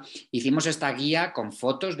sexual. Hicimos esta guía con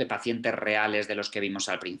fotos de pacientes reales de los que vimos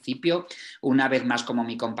al principio, una vez más, como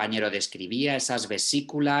mi compañero describía, esas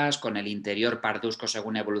vesículas con el interior pardusco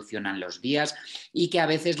según evolucionan los días, y que a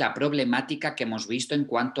veces la problemática que hemos visto en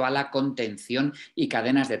cuanto a la contención y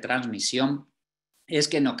cadenas de transmisión es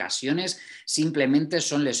que en ocasiones simplemente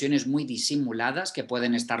son lesiones muy disimuladas que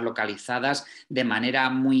pueden estar localizadas de manera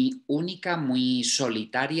muy única, muy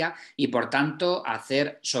solitaria, y por tanto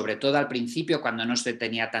hacer, sobre todo al principio cuando no se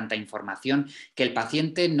tenía tanta información, que el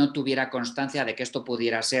paciente no tuviera constancia de que esto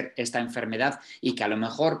pudiera ser esta enfermedad y que a lo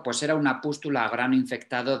mejor pues era una pústula a grano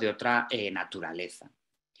infectado de otra naturaleza.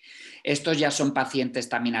 Estos ya son pacientes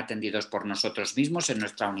también atendidos por nosotros mismos en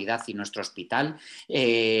nuestra unidad y nuestro hospital.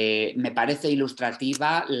 Me parece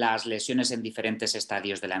ilustrativa las lesiones en diferentes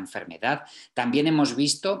estadios de la enfermedad. También hemos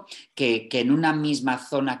visto que en una misma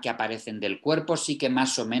zona que aparecen del cuerpo sí que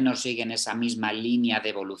más o menos siguen esa misma línea de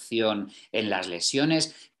evolución en las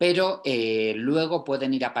lesiones, pero luego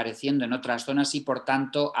pueden ir apareciendo en otras zonas y por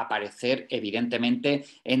tanto aparecer evidentemente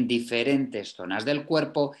en diferentes zonas del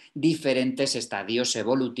cuerpo, diferentes estadios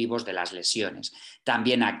evolutivos de las lesiones.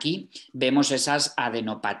 También aquí vemos esas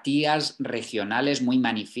adenopatías regionales muy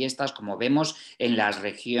manifiestas, como vemos en la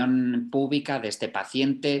región púbica de este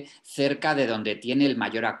paciente, cerca de donde tiene el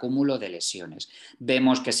mayor acúmulo de lesiones.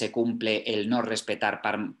 Vemos que se cumple el no respetar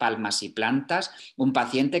palmas y plantas, un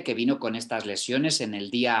paciente que vino con estas lesiones en el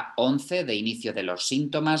día 11 de inicio de los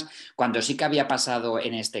síntomas, cuando sí que había pasado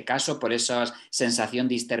en este caso por esa sensación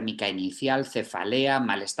distérmica inicial, cefalea,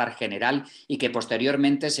 malestar general, y que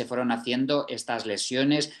posteriormente se fueron haciendo estas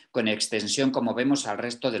lesiones con extensión, como vemos, al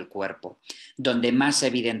resto del cuerpo. Donde más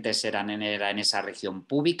evidentes era en esa región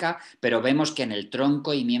púbica, pero vemos que en el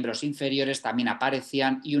tronco y miembros inferiores también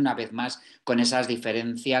aparecían, y una vez más con esas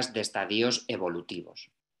diferencias de estadios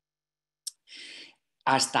evolutivos.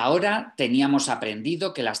 Hasta ahora teníamos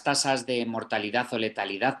aprendido que las tasas de mortalidad o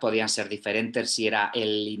letalidad podían ser diferentes si era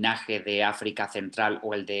el linaje de África Central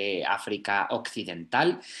o el de África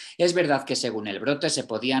Occidental. Es verdad que según el brote se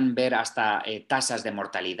podían ver hasta tasas de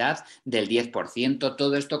mortalidad del 10%,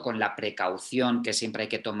 todo esto con la precaución que siempre hay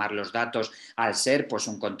que tomar los datos al ser pues,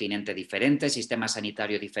 un continente diferente, sistema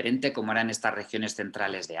sanitario diferente, como eran estas regiones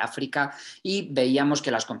centrales de África, y veíamos que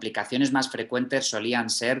las complicaciones más frecuentes solían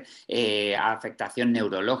ser afectación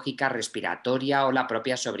neurológica, respiratoria o la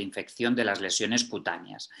propia sobreinfección de las lesiones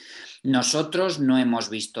cutáneas. Nosotros no hemos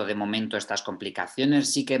visto de momento estas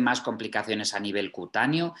complicaciones, sí que más complicaciones a nivel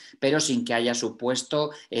cutáneo, pero sin que haya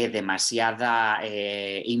supuesto demasiada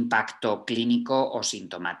impacto clínico o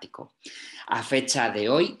sintomático. A fecha de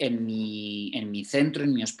hoy, en mi centro,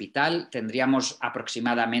 en mi hospital, tendríamos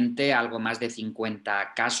aproximadamente algo más de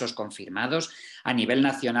 50 casos confirmados. A nivel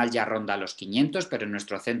nacional ya ronda los 500, pero en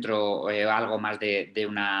nuestro centro algo más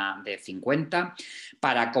de 50.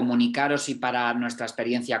 Para comunicaros y para nuestra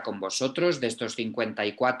experiencia con vosotros, de estos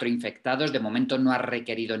 54 infectados, de momento no ha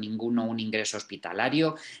requerido ninguno un ingreso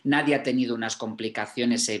hospitalario, nadie ha tenido unas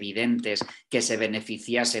complicaciones evidentes que se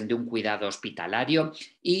beneficiasen de un cuidado hospitalario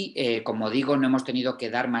y, como digo, no hemos tenido que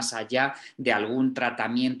dar más allá de algún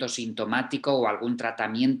tratamiento sintomático o algún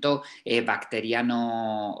tratamiento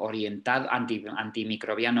bacteriano orientado,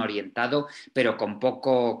 antimicrobiano orientado, pero con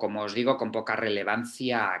poco, como os digo, con poca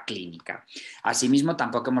relevancia clínica. Asimismo,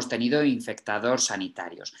 tampoco hemos tenido infectados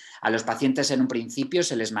sanitarios. A los pacientes en un principio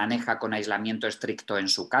se les maneja con aislamiento estricto en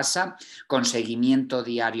su casa, con seguimiento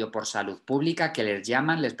diario por salud pública, que les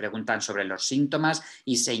llaman, les preguntan sobre los síntomas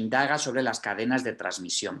y se indaga sobre las cadenas de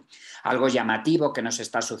transmisión. Algo llamativo que nos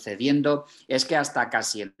está sucediendo es que hasta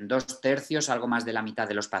casi en 2/3, algo más de la mitad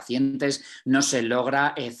de los pacientes, no se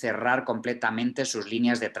logra cerrar completamente sus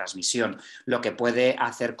líneas de transmisión, lo que puede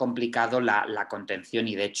hacer complicado la contención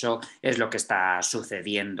y de hecho es lo que está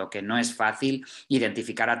sucediendo, que no es fácil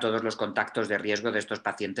identificar a todos los contactos de riesgo de estos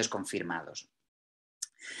pacientes confirmados.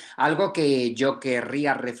 Algo que yo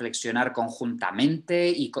querría reflexionar conjuntamente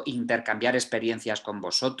y intercambiar experiencias con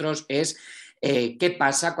vosotros es ¿qué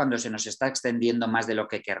pasa cuando se nos está extendiendo más de lo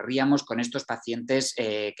que querríamos con estos pacientes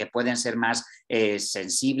que pueden ser más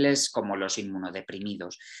sensibles como los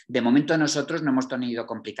inmunodeprimidos? De momento nosotros no hemos tenido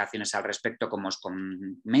complicaciones al respecto, como os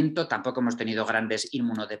comento, tampoco hemos tenido grandes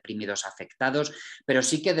inmunodeprimidos afectados, pero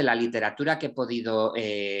sí que de la literatura que he podido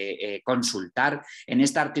consultar, en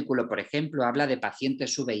este artículo, por ejemplo, habla de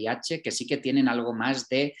pacientes VIH que sí que tienen algo más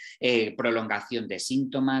de prolongación de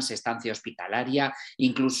síntomas, estancia hospitalaria,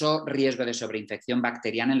 incluso riesgo de sobreinfección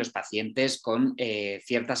bacteriana en los pacientes con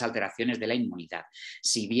ciertas alteraciones de la inmunidad.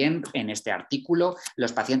 Si bien en este artículo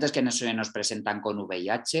los pacientes que nos presentan con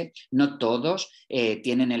VIH, no todos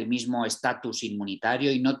tienen el mismo estatus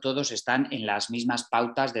inmunitario y no todos están en las mismas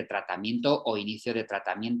pautas de tratamiento o inicio de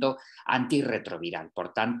tratamiento antirretroviral.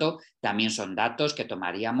 Por tanto, también son datos que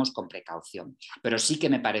tomaríamos con precaución. Pero sí que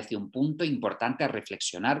me parece un punto importante a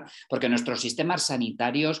reflexionar, porque en nuestros sistemas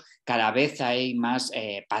sanitarios cada vez hay más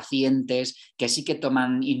pacientes que sí que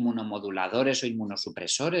toman inmunomoduladores o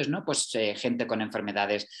inmunosupresores, ¿no? Pues gente con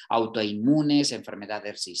enfermedades autoinmunes,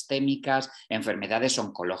 enfermedades sistémicas, enfermedades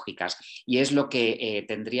oncológicas. Y es lo que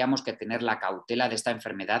tendríamos que tener la cautela de esta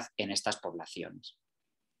enfermedad en estas poblaciones.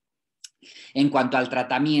 En cuanto al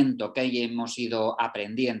tratamiento que hemos ido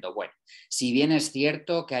aprendiendo, bueno, si bien es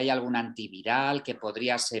cierto que hay algún antiviral que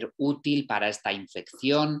podría ser útil para esta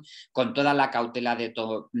infección, con toda la cautela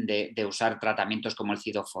de usar tratamientos como el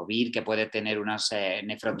cidofovir, que puede tener una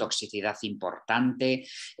nefrotoxicidad importante,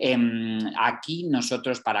 aquí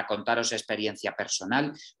nosotros, para contaros experiencia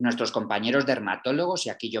personal, nuestros compañeros dermatólogos, y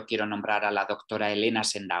aquí yo quiero nombrar a la doctora Elena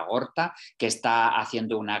Sendagorta, que está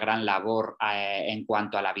haciendo una gran labor en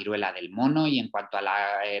cuanto a la viruela del mono y en cuanto al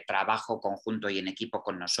trabajo conjunto y en equipo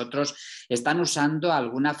con nosotros, están usando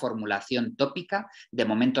alguna formulación tópica. De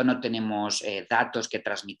momento no tenemos datos que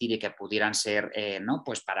transmitir y que pudieran ser, ¿no?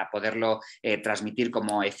 Pues para poderlo transmitir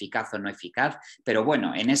como eficaz o no eficaz, pero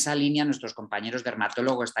bueno, en esa línea nuestros compañeros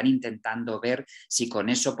dermatólogos están intentando ver si con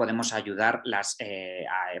eso podemos ayudar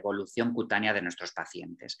a evolución cutánea de nuestros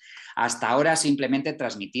pacientes. Hasta ahora simplemente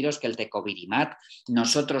transmitiros que el tecovirimat,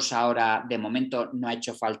 nosotros ahora de momento no ha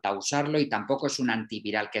hecho falta usarlo y tampoco es un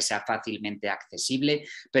antiviral que sea fácilmente accesible,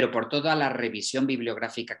 pero por por toda la revisión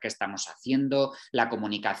bibliográfica que estamos haciendo, la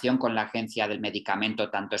comunicación con la Agencia del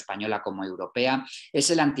Medicamento, tanto española como europea,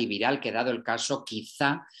 es el antiviral que, dado el caso,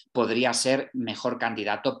 quizá podría ser mejor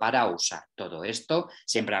candidato para usar. Todo esto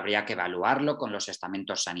siempre habría que evaluarlo con los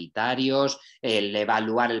estamentos sanitarios, el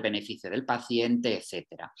evaluar el beneficio del paciente,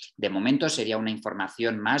 etcétera. De momento sería una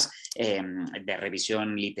información más de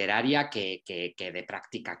revisión literaria que de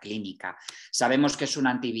práctica clínica. Sabemos que es un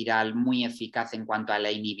antiviral muy eficaz en cuanto a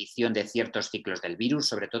la inhibición de ciertos ciclos del virus,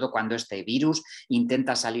 sobre todo cuando este virus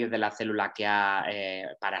intenta salir de la célula que ha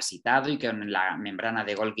parasitado y que en la membrana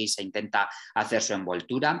de Golgi se intenta hacer su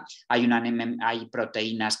envoltura. Hay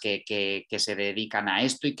proteínas que se dedican a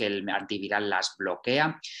esto y que el antiviral las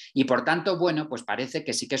bloquea y, por tanto, bueno, pues parece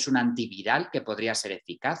que sí que es un antiviral que podría ser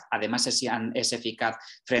eficaz. Además es eficaz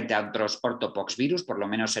frente a otros ortopoxvirus, por lo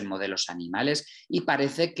menos en modelos animales, y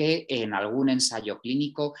parece que en algún ensayo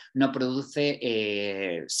clínico no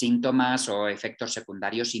produce síntomas o efectos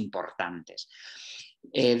secundarios importantes.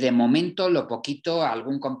 De momento, lo poquito,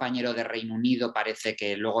 algún compañero de Reino Unido parece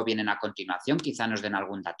que luego vienen a continuación, quizá nos den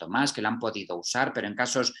algún dato más, que lo han podido usar, pero en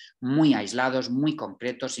casos muy aislados, muy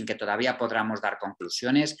concretos, sin que todavía podamos dar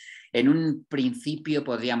conclusiones. En un principio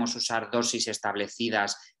podríamos usar dosis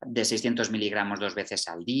establecidas de 600 miligramos 2 veces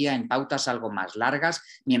al día, en pautas algo más largas,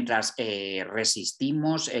 mientras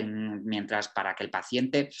resistimos, mientras para que el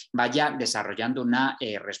paciente vaya desarrollando una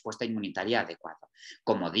respuesta inmunitaria adecuada.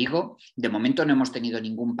 Como digo, de momento no hemos tenido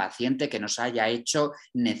ningún paciente que nos haya hecho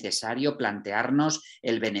necesario plantearnos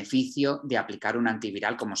el beneficio de aplicar un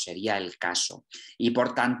antiviral, como sería el caso. Y,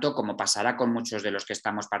 por tanto, como pasará con muchos de los que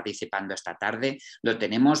estamos participando esta tarde, lo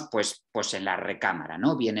tenemos pues en la recámara,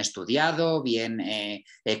 ¿no? Bien estudiado, bien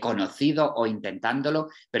conocido o intentándolo,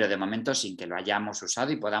 pero de momento sin que lo hayamos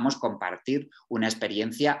usado y podamos compartir una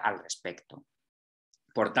experiencia al respecto.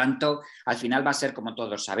 Por tanto, al final va a ser, como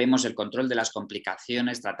todos sabemos, el control de las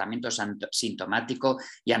complicaciones, tratamiento sintomático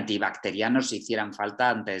y antibacterianos si hicieran falta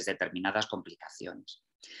ante determinadas complicaciones.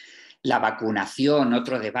 La vacunación,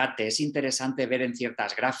 otro debate. Es interesante ver en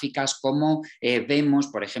ciertas gráficas cómo vemos,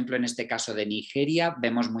 por ejemplo, en este caso de Nigeria,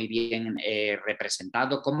 vemos muy bien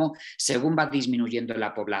representado cómo, según va disminuyendo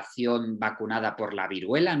la población vacunada por la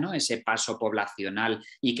viruela, ¿no? Ese paso poblacional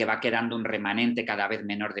y que va quedando un remanente cada vez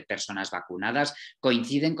menor de personas vacunadas,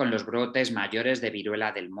 coinciden con los brotes mayores de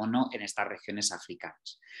viruela del mono en estas regiones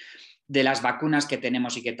africanas. De las vacunas que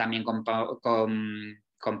tenemos y que también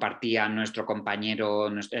compartía nuestro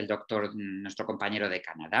compañero, nuestro compañero de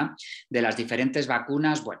Canadá. De las diferentes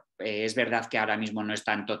vacunas, bueno, es verdad que ahora mismo no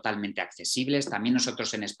están totalmente accesibles. También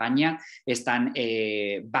nosotros en España están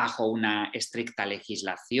bajo una estricta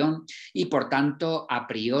legislación y, por tanto, a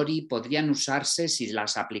priori podrían usarse si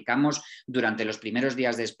las aplicamos durante los primeros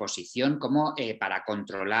días de exposición como para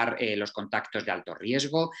controlar los contactos de alto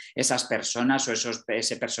riesgo, esas personas o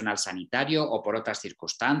ese personal sanitario o por otras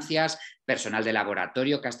circunstancias, personal de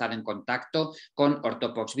laboratorio que ha estado en contacto con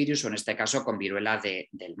ortopoxvirus o en este caso con viruela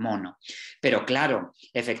del mono. Pero claro,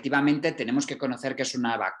 efectivamente tenemos que conocer que es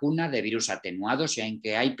una vacuna de virus atenuados y en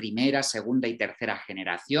que hay primera, segunda y tercera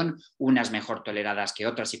generación, unas mejor toleradas que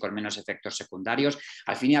otras y con menos efectos secundarios.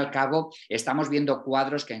 Al fin y al cabo, estamos viendo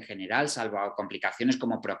cuadros que en general, salvo complicaciones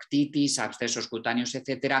como proctitis, abscesos cutáneos,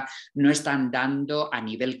 etcétera, no están dando a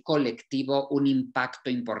nivel colectivo un impacto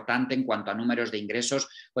importante en cuanto a números de ingresos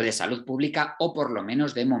o de salud pública, o por lo menos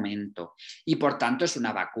de momento. Y, por tanto, es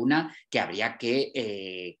una vacuna que habría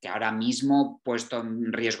que ahora mismo, puesto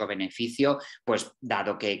en riesgo-beneficio, pues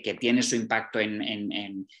dado que tiene su impacto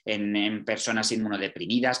en personas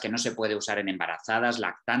inmunodeprimidas, que no se puede usar en embarazadas,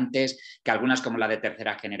 lactantes, que algunas como la de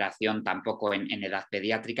tercera generación tampoco en edad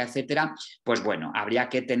pediátrica, etcétera, pues bueno, habría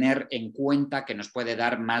que tener en cuenta que nos puede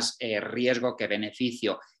dar más riesgo que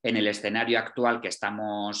beneficio en el escenario actual que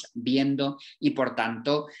estamos viendo y, por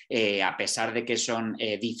tanto, a pesar de que son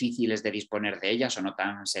difíciles de disponer de ellas o no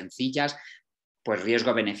tan sencillas, pues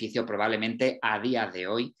riesgo-beneficio probablemente a día de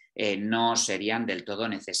hoy no serían del todo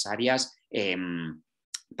necesarias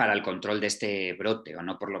para el control de este brote, o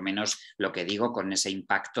no por lo menos lo que digo con ese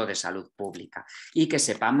impacto de salud pública. Y que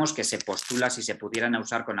sepamos que se postula si se pudieran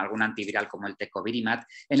usar con algún antiviral como el tecovirimat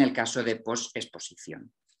en el caso de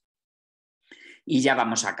posexposición. Y ya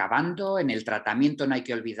vamos acabando. En el tratamiento no hay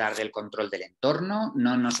que olvidar del control del entorno.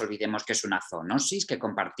 No nos olvidemos que es una zoonosis, que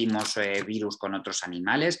compartimos virus con otros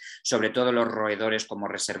animales, sobre todo los roedores como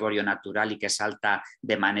reservorio natural y que salta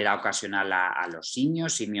de manera ocasional a los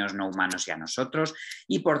simios no humanos y a nosotros.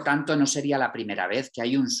 Y, por tanto, no sería la primera vez que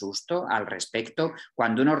hay un susto al respecto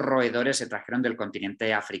cuando unos roedores se trajeron del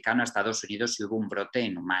continente africano a Estados Unidos y hubo un brote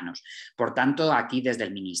en humanos. Por tanto, aquí desde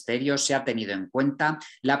el Ministerio se ha tenido en cuenta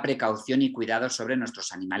la precaución y cuidado sobre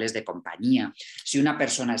nuestros animales de compañía. Si una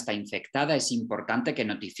persona está infectada, es importante que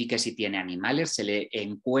notifique si tiene animales, se le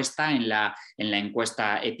encuesta en la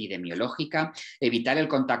encuesta epidemiológica, evitar el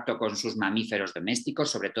contacto con sus mamíferos domésticos,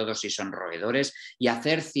 sobre todo si son roedores, y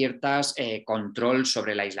hacer ciertas control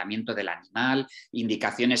sobre el aislamiento del animal,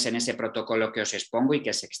 indicaciones en ese protocolo que os expongo y que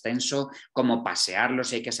es extenso, como pasearlo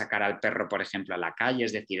si hay que sacar al perro, por ejemplo, a la calle,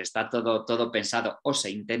 es decir, está todo pensado o se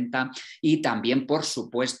intenta. Y también, por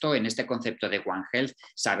supuesto, en este concepto de One Health,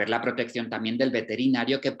 saber la protección también del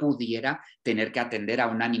veterinario que pudiera tener que atender a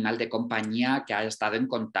un animal de compañía que ha estado en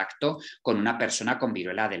contacto con una persona con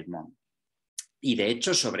viruela del mono. Y de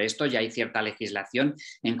hecho, sobre esto ya hay cierta legislación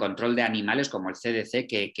en control de animales como el CDC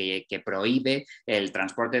que prohíbe el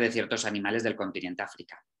transporte de ciertos animales del continente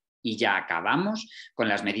africano. Y ya acabamos con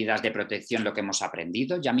las medidas de protección, lo que hemos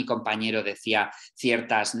aprendido. Ya mi compañero decía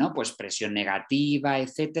ciertas, ¿no? Pues presión negativa,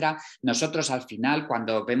 etcétera. Nosotros al final,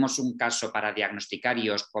 cuando vemos un caso para diagnosticar,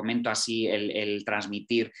 y os comento así el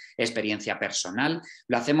transmitir experiencia personal,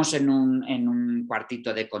 lo hacemos en un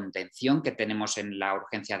cuartito de contención que tenemos en la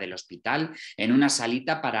urgencia del hospital, en una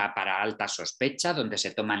salita para alta sospecha, donde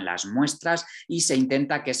se toman las muestras y se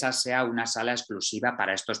intenta que esa sea una sala exclusiva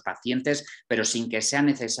para estos pacientes, pero sin que sea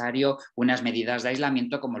necesario unas medidas de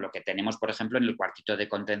aislamiento como lo que tenemos, por ejemplo, en el cuartito de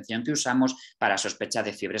contención que usamos para sospecha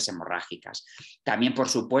de fiebres hemorrágicas. También, por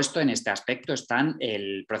supuesto, en este aspecto están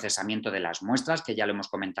el procesamiento de las muestras, que ya lo hemos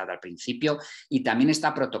comentado al principio, y también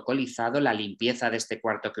está protocolizado la limpieza de este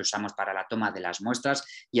cuarto que usamos para la toma de las muestras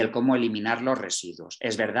y el cómo eliminar los residuos.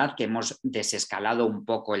 Es verdad que hemos desescalado un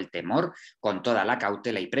poco el temor con toda la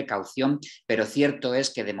cautela y precaución, pero cierto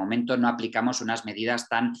es que de momento no aplicamos unas medidas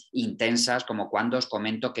tan intensas como cuando os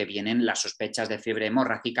comento que vienen las sospechas de fiebre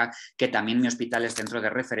hemorrágica, que también mi hospital es centro de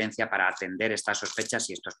referencia para atender estas sospechas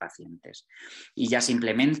y estos pacientes. Y ya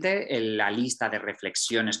simplemente la lista de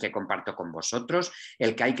reflexiones que comparto con vosotros,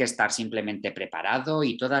 el que hay que estar simplemente preparado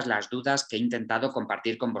y todas las dudas que he intentado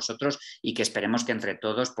compartir con vosotros y que esperemos que entre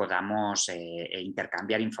todos podamos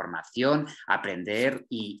intercambiar información, aprender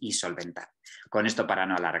y solventar. Con esto, para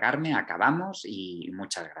no alargarme, acabamos y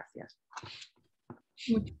muchas gracias.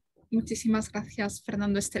 Muchísimas gracias,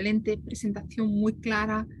 Fernando. Excelente presentación, muy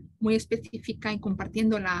clara, muy específica y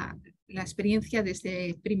compartiendo la experiencia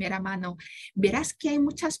desde primera mano. Verás que hay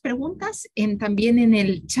muchas preguntas también en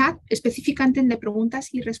el chat, específicamente de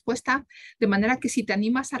preguntas y respuestas, de manera que si te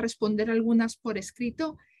animas a responder algunas por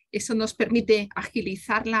escrito, eso nos permite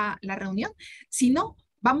agilizar la reunión. Si no,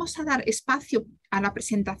 vamos a dar espacio a la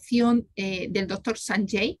presentación del doctor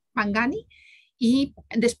Sanjay Bangani, y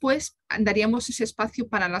después daríamos ese espacio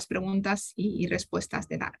para las preguntas y respuestas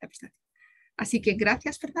de la presentación. Así que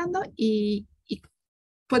gracias, Fernando, y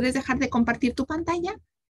puedes dejar de compartir tu pantalla.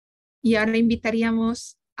 Y ahora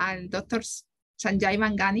invitaríamos al doctor Sanjay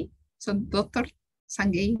Bangani. So, Dr.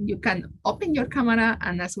 Sanjay, you can open your camera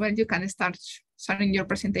and as well you can start sharing your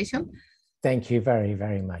presentation. Thank you very,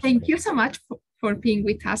 very much. Thank you so much for being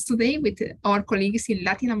with us today with our colleagues in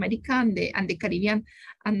Latin America and the Caribbean.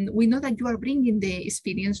 And we know that you are bringing the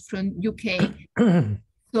experience from UK.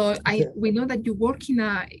 So we know that you work you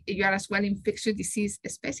are as well infectious disease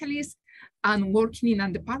specialist and working in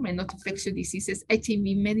a department of infectious diseases,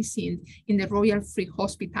 HIV medicine in the Royal Free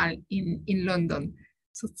Hospital in London.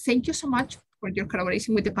 So thank you so much for your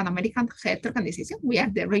collaboration with the Pan American Health Organization. We are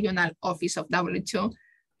the regional office of WHO,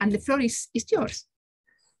 and the floor is yours.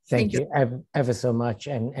 Thank you ever so much,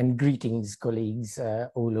 and greetings, colleagues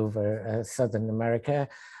all over Southern America.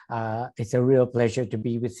 It's a real pleasure to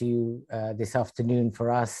be with you this afternoon for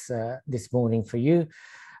us, this morning for you.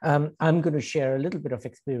 I'm going to share a little bit of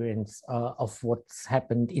experience of what's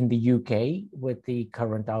happened in the UK with the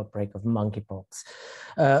current outbreak of monkeypox.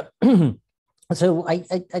 So I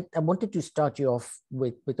wanted to start you off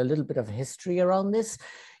with a little bit of history around this.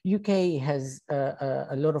 UK has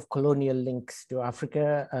a lot of colonial links to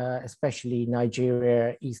Africa, especially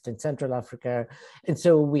Nigeria, East and Central Africa. And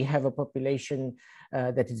so we have a population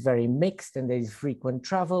that is very mixed, and there is frequent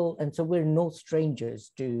travel. And so we're no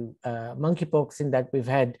strangers to monkeypox, in that we've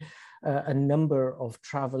had a number of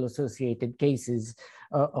travel associated cases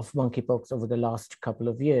of monkeypox over the last couple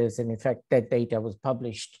of years. And in fact, that data was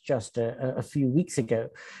published just a few weeks ago.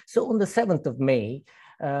 So on the 7th of May,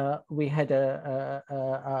 we had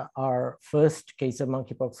our first case of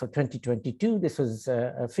monkeypox for 2022. This was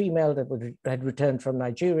a female that had returned from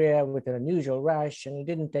Nigeria with an unusual rash, and it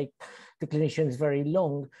didn't take the clinicians very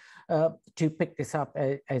long to pick this up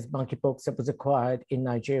as monkeypox that was acquired in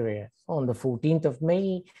Nigeria. On the 14th of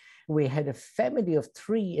May, we had a family of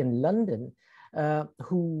 3 in London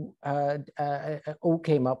who all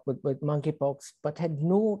came up with monkeypox, but had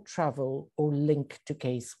no travel or link to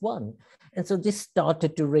case 1. And so this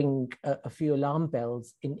started to ring a few alarm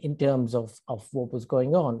bells in terms of what was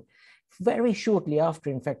going on. Very shortly after,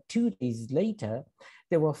 in fact, 2 days later,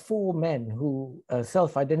 there were 4 men who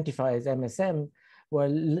self-identify as MSM,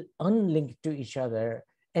 were unlinked to each other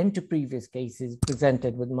and to previous cases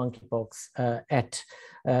presented with monkeypox at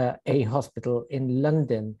a hospital in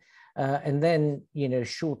London. And then,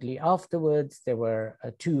 shortly afterwards, there were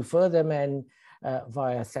 2 further men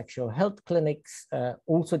via sexual health clinics,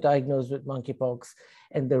 also diagnosed with monkeypox.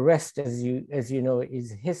 And the rest, as you know,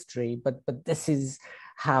 is history. But this is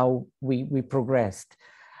how we progressed.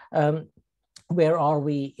 Where are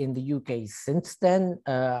we in the UK since then?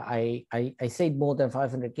 I said more than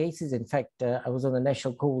 500 cases. In fact, I was on a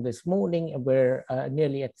national call this morning, and we're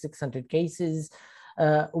nearly at 600 cases,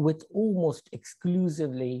 with almost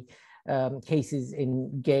exclusively cases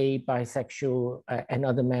in gay, bisexual, and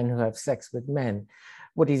other men who have sex with men.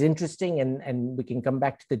 What is interesting, and we can come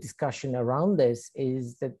back to the discussion around this,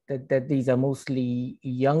 is that these are mostly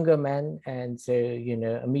younger men. And so,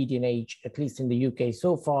 a median age, at least in the UK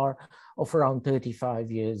so far, of around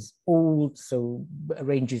 35 years old. So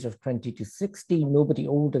ranges of 20 to 60, nobody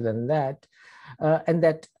older than that. And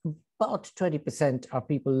that about 20% are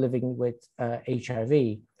people living with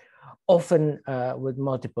HIV. Often with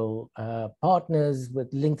multiple partners, with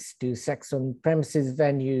links to sex on premises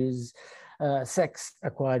venues, sex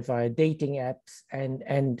acquired via dating apps,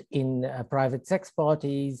 and in private sex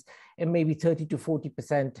parties, and maybe 30 to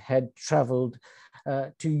 40% had traveled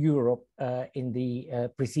to Europe in the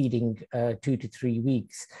preceding 2 to 3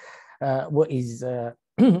 weeks. What is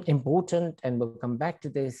important, and we'll come back to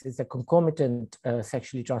this, is that concomitant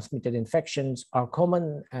sexually transmitted infections are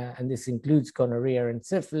common, and this includes gonorrhea and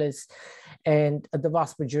syphilis. And the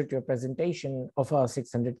vast majority of presentation of our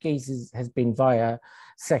 600 cases has been via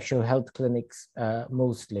sexual health clinics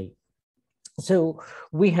mostly. So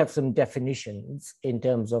we have some definitions in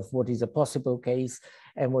terms of what is a possible case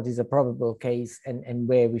and what is a probable case, and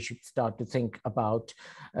where we should start to think about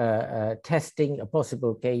testing. A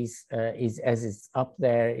possible case is, as is up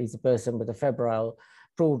there, is a person with a febrile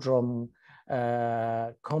prodrome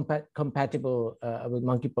compatible with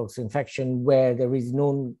monkeypox infection, where there is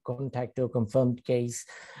known contact or confirmed case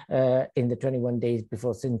in the 21 days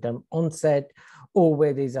before symptom onset, or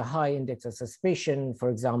where there's a high index of suspicion, for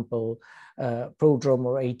example, prodrome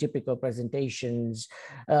or atypical presentations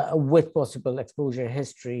with possible exposure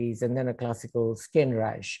histories, and then a classical skin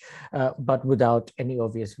rash, but without any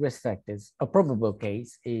obvious risk factors. A probable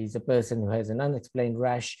case is a person who has an unexplained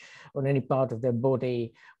rash on any part of their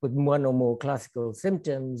body with 1 or more classical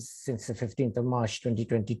symptoms since the 15th of March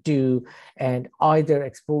 2022, and either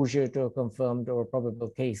exposure to a confirmed or probable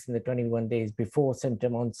case in the 21 days before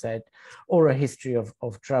symptom onset, or a history of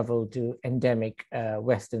travel to endemic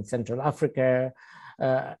West and Central Africa,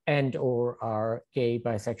 and or are gay,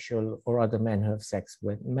 bisexual, or other men who have sex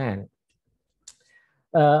with men.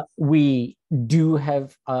 We do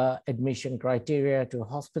have admission criteria to a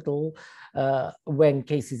hospital. When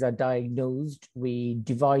cases are diagnosed, we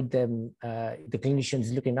divide them, the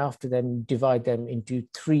clinicians looking after them divide them into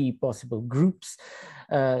 3 possible groups.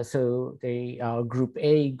 So they are Group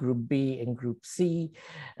A, Group B, and Group C.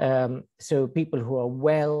 So people who are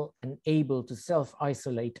well and able to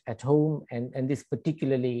self-isolate at home, and this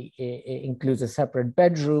particularly includes a separate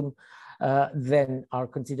bedroom, then are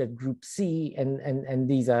considered Group C, and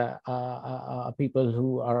these are people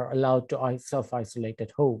who are allowed to self-isolate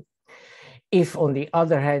at home. If, on the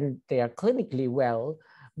other hand, they are clinically well,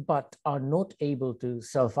 but are not able to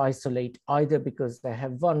self-isolate, either because they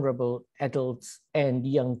have vulnerable adults and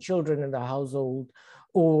young children in the household,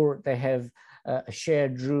 or they have a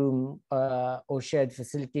shared room or shared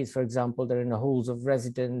facilities, for example, they're in a halls of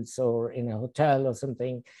residence or in a hotel or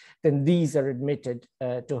something, then these are admitted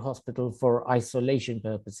to hospital for isolation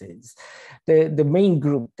purposes. The main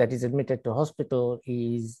group that is admitted to hospital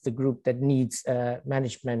is the group that needs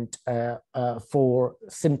management for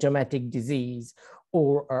symptomatic disease,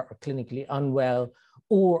 or are clinically unwell,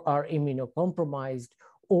 or are immunocompromised,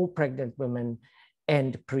 or pregnant women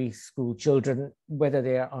and preschool children, whether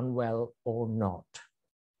they are unwell or not.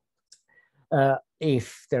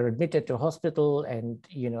 If they're admitted to hospital, and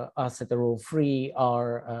us at the Royal Free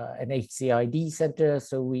are an HCID center,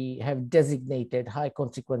 so we have designated high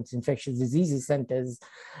consequence infectious diseases centers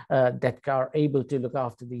that are able to look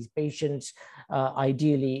after these patients,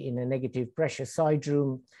 ideally in a negative pressure side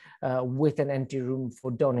room with an empty room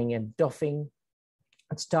for donning and doffing.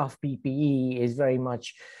 Staff PPE is very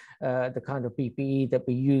much the kind of PPE that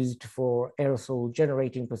we used for aerosol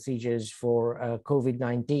generating procedures for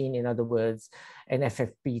COVID-19, in other words, an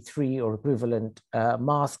FFP3 or equivalent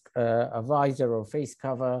mask, a visor or face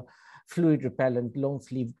cover, fluid repellent, long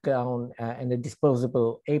sleeve gown, and a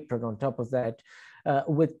disposable apron on top of that,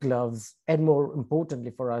 with gloves, and more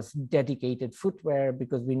importantly for us, dedicated footwear,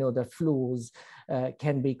 because we know that floors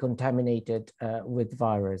can be contaminated with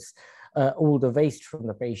virus. All the waste from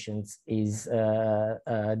the patients is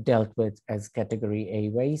dealt with as category A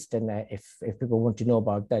waste. And if people want to know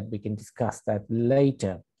about that, we can discuss that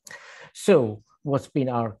later. So what's been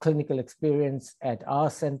our clinical experience at our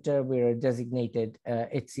center? We're a designated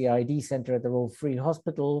HCID center at the Royal Free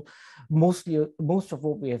Hospital. Most of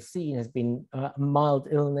what we have seen has been mild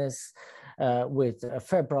illness with a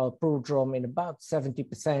febrile prodrome in about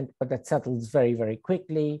 70%, but that settles very, very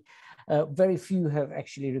quickly. Very few have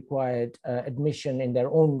actually required admission in their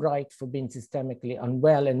own right for being systemically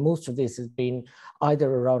unwell. And most of this has been either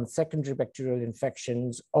around secondary bacterial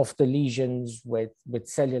infections of the lesions with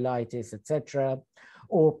cellulitis, etc.,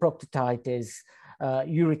 or proctitis,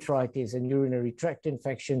 urethritis and urinary tract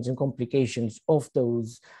infections and complications of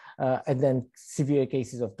those, and then severe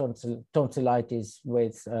cases of tonsillitis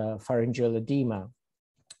with pharyngeal edema.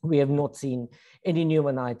 We have not seen any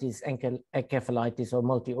pneumonitis, encephalitis, or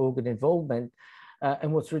multi-organ involvement.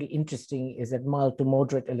 And what's really interesting is that mild to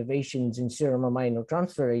moderate elevations in serum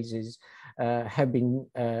aminotransferases have been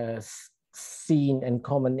seen and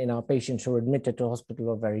common in our patients who are admitted to hospital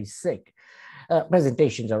or very sick.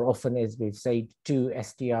 Presentations are often, as we've said, to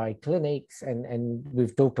STI clinics, and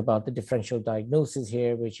we've talked about the differential diagnosis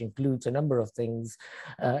here, which includes a number of things,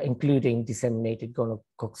 including disseminated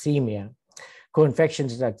gonococcemia.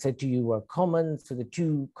 Co-infections, as I said to you, were common. So the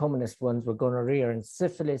two commonest ones were gonorrhea and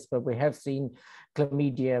syphilis, but we have seen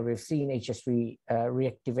chlamydia, we've seen HSV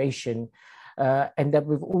reactivation, and that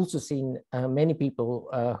we've also seen many people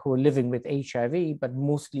who are living with HIV, but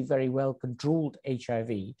mostly very well controlled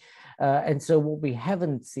HIV. And so what we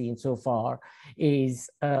haven't seen so far is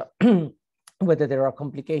whether there are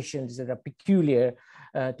complications that are peculiar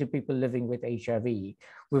to people living with HIV.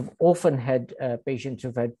 We've often had patients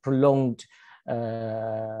who've had prolonged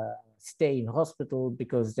stay in hospital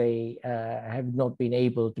because they have not been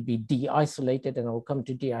able to be de-isolated, and I'll come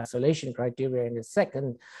to de-isolation criteria in a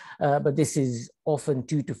second, but this is often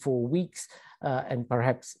 2 to 4 weeks, and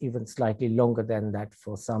perhaps even slightly longer than that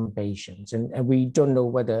for some patients. And we don't know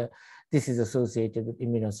whether this is associated with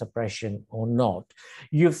immunosuppression or not.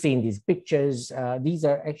 You've seen these pictures. These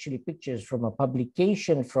are actually pictures from a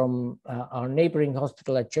publication from our neighboring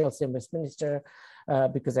hospital at Chelsea and Westminster,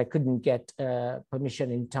 because I couldn't get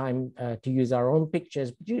permission in time to use our own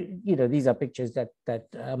pictures. But you know, these are pictures that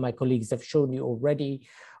my colleagues have shown you already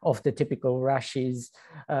of the typical rashes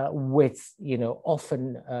with, you know,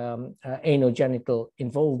 often anogenital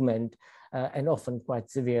involvement, and often quite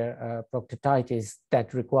severe proctitis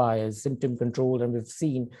that requires symptom control. And we've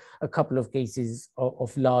seen a couple of cases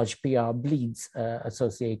of large PR bleeds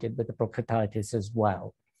associated with the proctitis as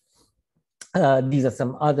well. These are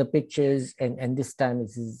some other pictures, and this time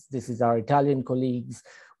this is our Italian colleagues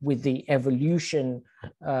with the evolution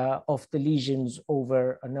of the lesions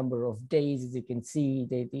over a number of days. As you can see,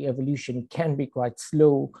 the evolution can be quite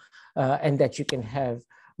slow, and that you can have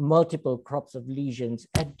multiple crops of lesions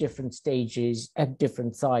at different stages, at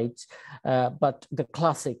different sites. But the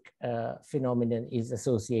classic phenomenon is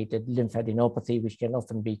associated lymphadenopathy, which can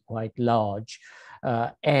often be quite large,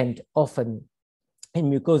 and often in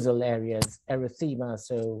mucosal areas, erythema,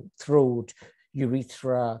 so throat,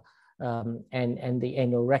 urethra, and the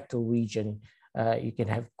anorectal region, you can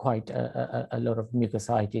have quite a lot of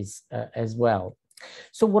mucositis as well.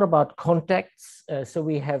 So what about contacts? So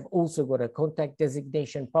we have also got a contact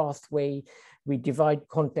designation pathway. We divide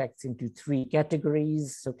contacts into 3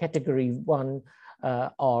 categories. So category 1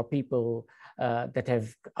 are people that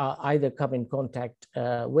have either come in contact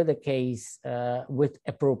with a case with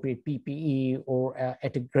appropriate PPE or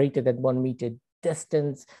at a greater than 1 meter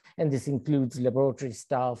distance. And this includes laboratory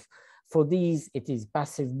staff. For these, it is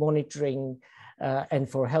passive monitoring, and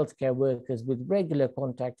for healthcare workers with regular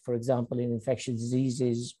contact, for example, in infectious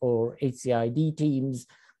diseases or HCID teams,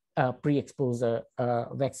 pre-exposure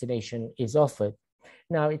vaccination is offered.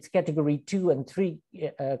 Now, it's category 2 and 3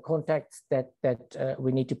 contacts that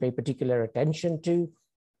we need to pay particular attention to.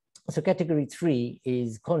 So category 3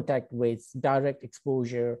 is contact with direct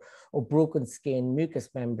exposure or broken skin, mucous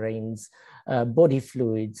membranes, body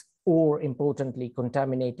fluids, or importantly,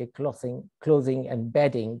 contaminated clothing and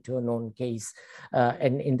bedding to a known case.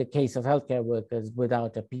 And in the case of healthcare workers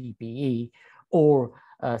without a PPE, or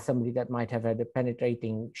somebody that might have had a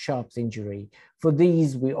penetrating sharps injury. For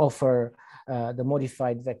these, we offer the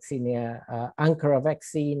modified vaccinia Ankara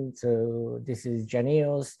vaccine. So this is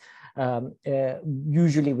Jynneos,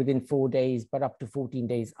 usually within 4 days, but up to 14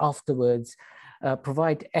 days afterwards,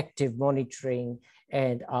 provide active monitoring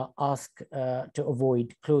and are asked to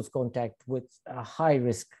avoid close contact with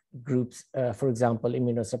high-risk groups, for example,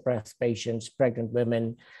 immunosuppressed patients, pregnant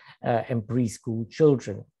women, and preschool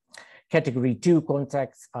children. Category 2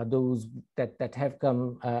 contacts are those that have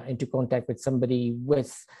come into contact with somebody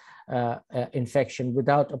with infection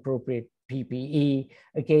without appropriate PPE.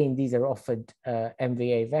 Again, these are offered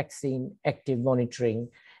MVA vaccine, active monitoring,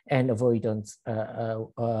 and avoidance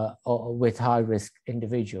with high-risk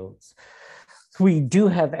individuals. We do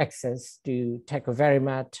have access to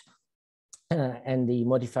tecovirimat and the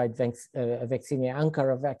modified vaccinia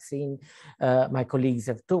Ankara vaccine. My colleagues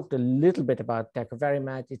have talked a little bit about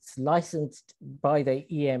tecovirimat. It's licensed by the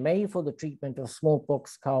EMA for the treatment of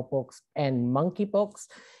smallpox, cowpox, and monkeypox.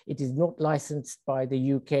 It is not licensed by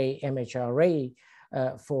the UK MHRA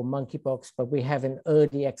for monkeypox, but we have an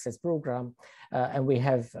early access program and we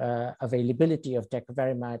have availability of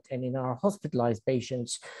tecovirimat. And in our hospitalized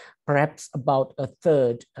patients, perhaps about a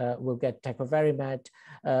third will get tecovirimat.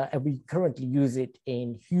 And we currently use it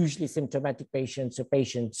in hugely symptomatic patients, so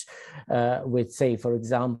patients with, say, for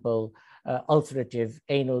example, ulcerative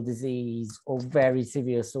anal disease or very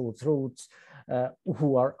severe sore throats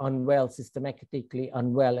who are unwell, systematically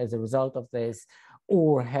unwell as a result of this,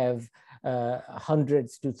 or have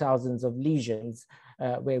hundreds to thousands of lesions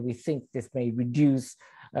where we think this may reduce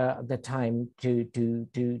the time to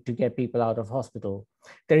get people out of hospital.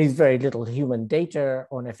 There is very little human data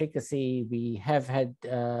on efficacy. We have had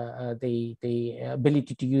the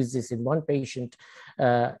ability to use this in one patient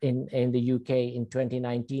in the UK in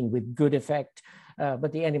 2019 with good effect,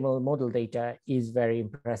 but the animal model data is very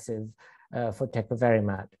impressive for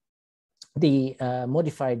tecovirimat. The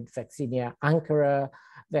modified vaccinia Ankara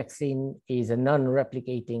vaccine is a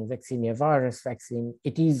non-replicating vaccinia virus vaccine.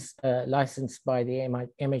 It is licensed by the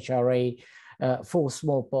MHRA for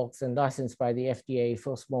smallpox and licensed by the FDA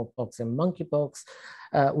for smallpox and monkeypox.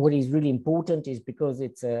 What is really important is because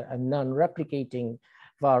it's a non-replicating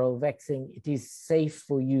viral vaccine, it is safe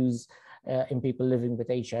for use in people living with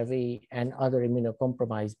HIV and other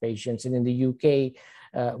immunocompromised patients. And in the UK,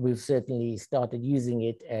 we've certainly started using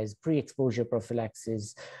it as pre-exposure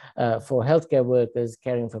prophylaxis for healthcare workers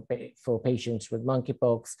caring for patients with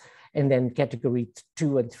monkeypox. And then category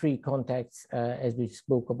 2 and 3 contacts, as we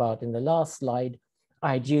spoke about in the last slide,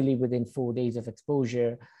 ideally within 4 days of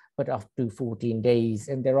exposure, but up to 14 days.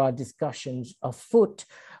 And there are discussions afoot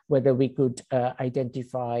whether we could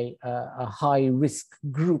identify a high-risk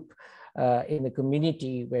group in the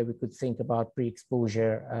community where we could think about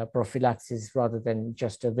pre-exposure prophylaxis rather than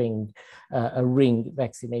just a ring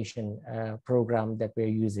vaccination program that we're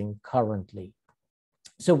using currently.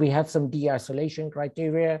 So we have some de-isolation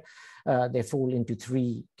criteria. They fall into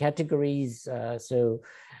 3 categories.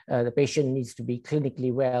 The patient needs to be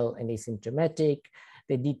clinically well and asymptomatic.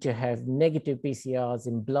 They need to have negative PCRs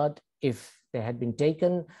in blood if they had been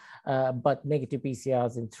taken, but negative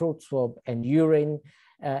PCRs in throat swab and urine,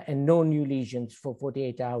 and no new lesions for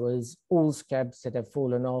 48 hours, all scabs that have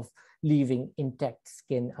fallen off, leaving intact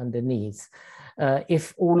skin underneath.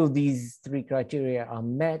 If all of these 3 criteria are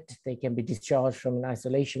met, they can be discharged from an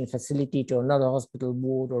isolation facility to another hospital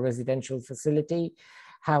ward or residential facility.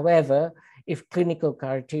 However, if clinical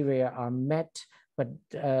criteria are met, but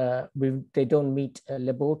they don't meet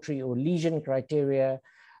laboratory or lesion criteria,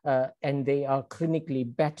 and they are clinically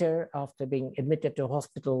better after being admitted to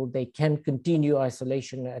hospital, they can continue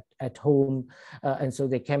isolation at home, and so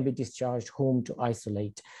they can be discharged home to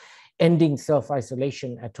isolate. Ending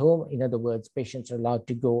self-isolation at home, in other words, patients are allowed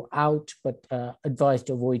to go out, but advised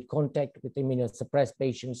to avoid contact with immunosuppressed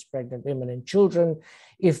patients, pregnant women and children,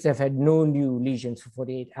 if they've had no new lesions for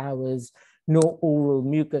 48 hours, no oral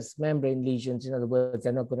mucous membrane lesions, in other words,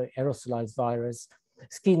 they're not going to aerosolize virus.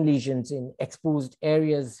 Skin lesions in exposed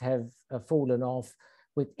areas have fallen off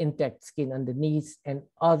with intact skin underneath, and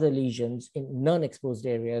other lesions in non-exposed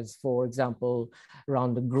areas, for example,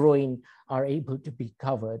 around the groin, are able to be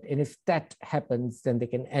covered. And if that happens, then they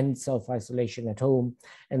can end self-isolation at home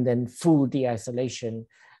and then full de-isolation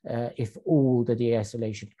if all the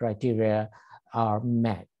de-isolation criteria are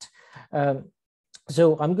met.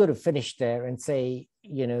 So I'm going to finish there and say,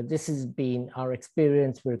 this has been our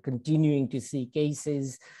experience. We're continuing to see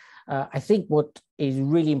cases. I think what is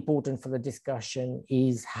really important for the discussion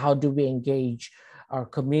is how do we engage our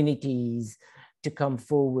communities to come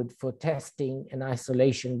forward for testing and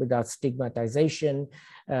isolation without stigmatization.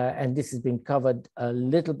 And this has been covered a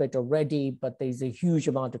little bit already, but there's a huge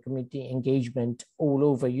amount of community engagement all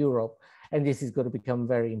over Europe. And this is going to become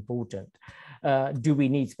very important. Do we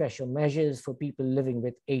need special measures for people living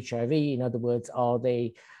with HIV? In other words, are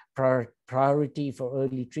they priority for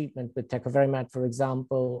early treatment with tecovirimat, for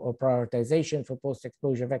example, or prioritization for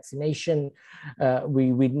post-exposure vaccination?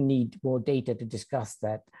 We need more data to discuss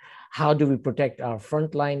that. How do we protect our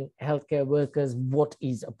frontline healthcare workers? What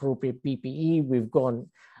is appropriate PPE? We've gone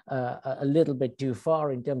a little bit too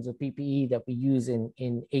far in terms of PPE that we use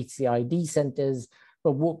in HCID centers,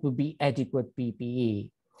 but what would be adequate PPE?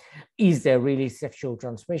 Is there really sexual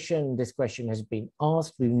transmission? This question has been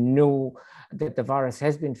asked. We know that the virus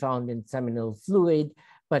has been found in seminal fluid,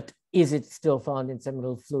 but is it still found in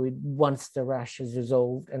seminal fluid once the rash is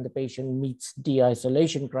resolved and the patient meets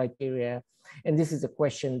de-isolation criteria? And this is a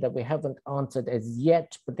question that we haven't answered as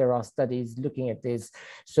yet, but there are studies looking at this.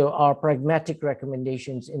 So our pragmatic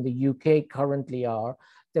recommendations in the UK currently are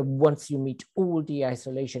that once you meet all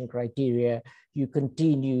de-isolation criteria, you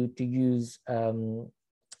continue to use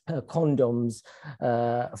condoms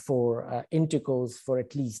for intercourse for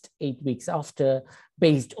at least 8 weeks after,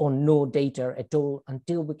 based on no data at all,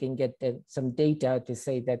 until we can get some data to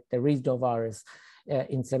say that there is no virus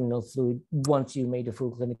in seminal fluid once you made a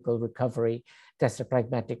full clinical recovery. That's a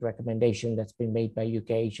pragmatic recommendation that's been made by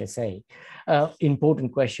UK HSA.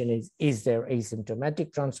 Important question is there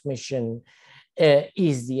asymptomatic transmission?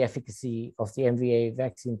 Is the efficacy of the MVA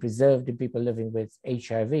vaccine preserved in people living with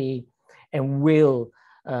HIV? And will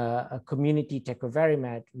a community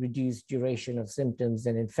tecovirimat reduce duration of symptoms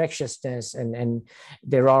and infectiousness? And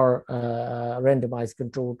there are randomized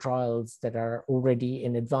controlled trials that are already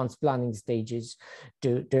in advanced planning stages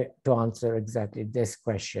to answer exactly this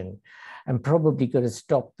question. I'm probably going to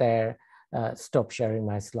stop there, stop sharing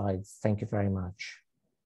my slides. Thank you very much.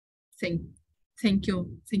 Thank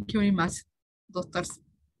you very much, Dr.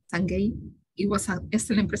 Sangay. It was an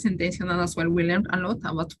excellent presentation, and as well, we learned a lot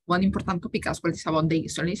about one important topic as well, is about the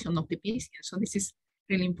isolation of the patient. So this is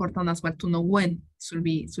really important as well to know when it should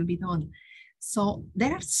be done. So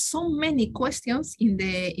there are so many questions in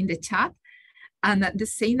the chat, and the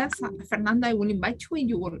same as Fernanda, I will invite you, and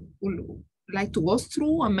you will like to go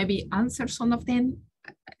through and maybe answer some of them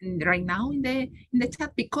right now in the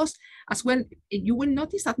chat, because as well you will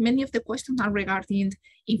notice that many of the questions are regarding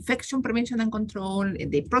infection prevention and control,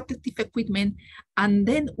 the protective equipment, and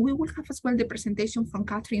then we will have as well the presentation from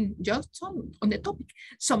Catherine Johnson on the topic.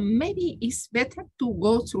 So maybe it's better to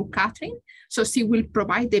go through Catherine, so she will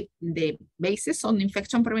provide the basis on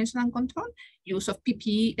infection prevention and control, use of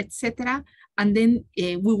PPE, etc., and then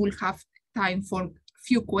we will have time for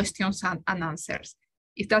few questions and answers,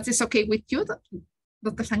 if that is okay with you,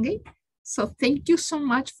 Dr. Sangay. So thank you so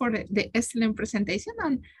much for the excellent presentation,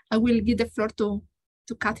 and I will give the floor to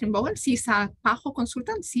Catherine Vogel. She's a PAHO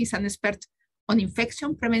consultant. She's an expert on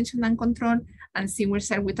infection prevention and control, and she will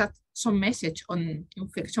share with us some message on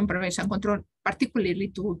infection prevention and control, particularly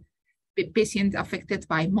to the patients affected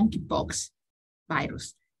by monkeypox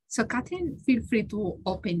virus. So Catherine, feel free to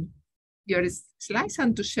open your slides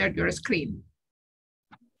and to share your screen.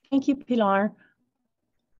 Thank you, Pilar.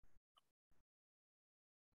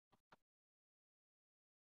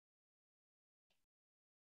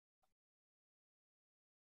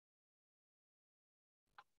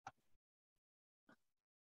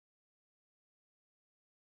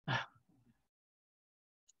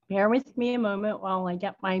 Bear with me a moment while I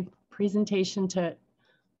get my presentation to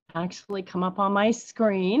actually come up on my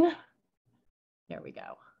screen. There we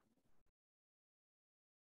go.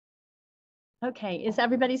 Okay, is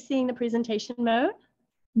everybody seeing the presentation mode?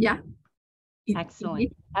 Yeah.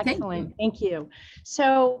 Excellent, excellent, thank you.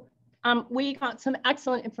 So we got some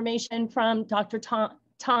excellent information from Dr.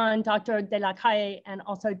 Tan, Dr. De La Calle, and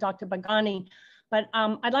also Dr. Bagani. But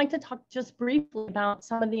I'd like to talk just briefly about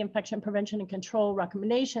some of the infection prevention and control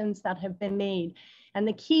recommendations that have been made. And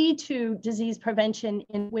the key to disease prevention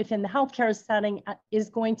within the healthcare setting is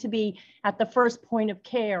going to be at the first point of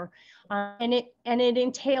care. And it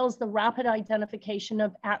entails the rapid identification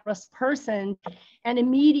of at-risk persons and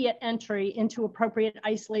immediate entry into appropriate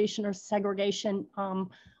isolation or segregation,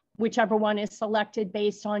 whichever one is selected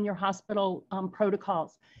based on your hospital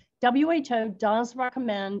protocols. WHO does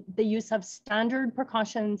recommend the use of standard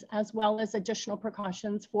precautions as well as additional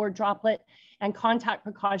precautions for droplet and contact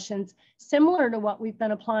precautions, similar to what we've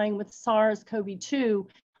been applying with SARS-CoV-2,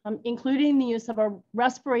 including the use of a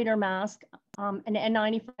respirator mask, an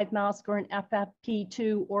N95 mask or an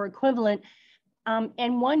FFP2 or equivalent,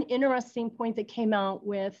 And one interesting point that came out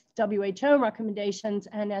with WHO recommendations,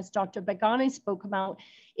 and as Dr. Begani spoke about,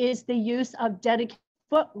 is the use of dedicated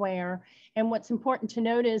footwear. And what's important to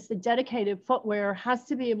note is the dedicated footwear has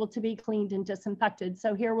to be able to be cleaned and disinfected.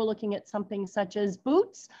 So here we're looking at something such as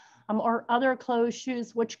boots or other closed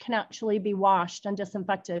shoes, which can actually be washed and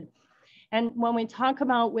disinfected. And when we talk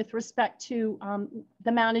about with respect to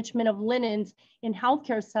the management of linens in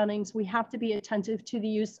healthcare settings, we have to be attentive to the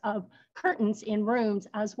use of curtains in rooms,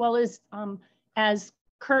 as well as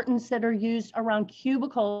curtains that are used around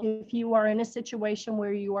cubicles if you are in a situation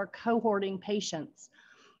where you are cohorting patients.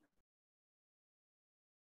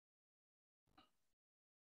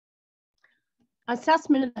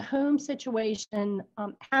 Assessment of the home situation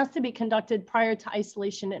has to be conducted prior to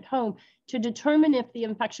isolation at home to determine if the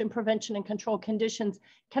infection prevention and control conditions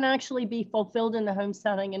can actually be fulfilled in the home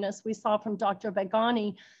setting. And as we saw from Dr.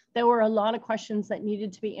 Begani, there were a lot of questions that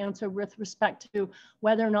needed to be answered with respect to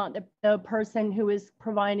whether or not the person who is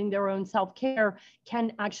providing their own self-care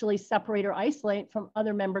can actually separate or isolate from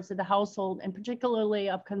other members of the household. And particularly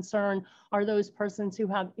of concern are those persons who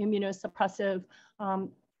have immunosuppressive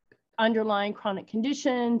underlying chronic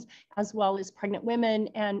conditions, as well as pregnant women,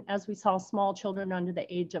 and as we saw, small children under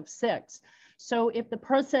the age of 6. So if the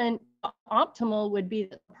person, optimal would be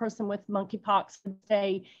that the person with monkeypox would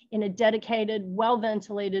stay in a dedicated,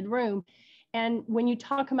 well-ventilated room. And when you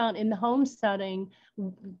talk about in the home setting,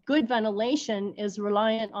 good ventilation is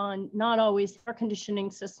reliant on not always air conditioning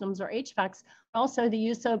systems or HVACs, but also the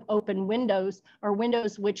use of open windows or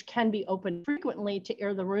windows which can be opened frequently to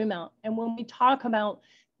air the room out. And when we talk about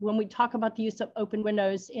the use of open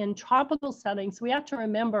windows in tropical settings, we have to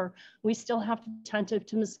remember we still have to be attentive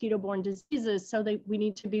to mosquito-borne diseases, so that we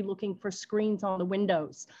need to be looking for screens on the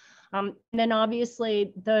windows. And then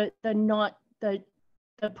obviously the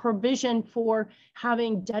provision for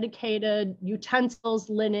having dedicated utensils,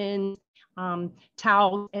 linen,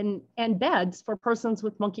 towels, and beds for persons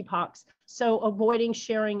with monkeypox. So avoiding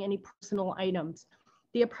sharing any personal items.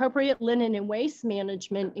 The appropriate linen and waste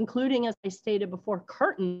management, including, as I stated before,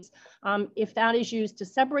 curtains, if that is used to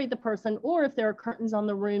separate the person, or if there are curtains on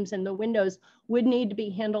the rooms and the windows, would need to be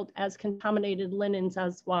handled as contaminated linens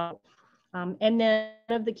as well. And then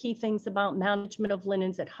one of the key things about management of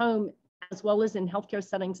linens at home, as well as in healthcare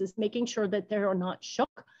settings, is making sure that they are not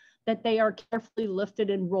shook, that they are carefully lifted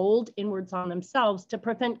and rolled inwards on themselves to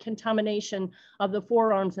prevent contamination of the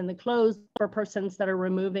forearms and the clothes for persons that are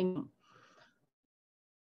removing them.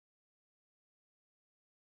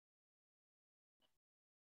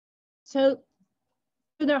 So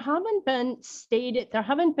there haven't been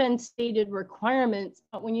stated requirements,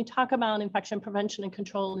 but when you talk about infection prevention and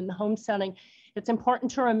control in the home setting, it's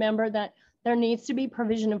important to remember that there needs to be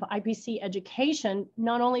provision of IPC education,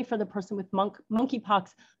 not only for the person with monkeypox,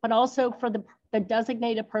 but also for the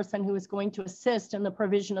designated person who is going to assist in the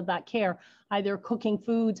provision of that care, either cooking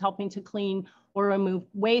foods, helping to clean or remove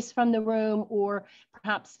waste from the room, or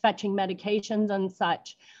perhaps fetching medications and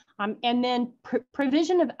such. And then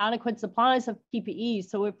provision of adequate supplies of PPE.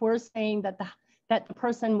 So if we're saying that the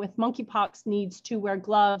person with monkeypox needs to wear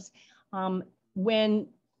gloves when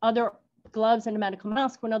other gloves and a medical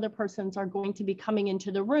mask when other persons are going to be coming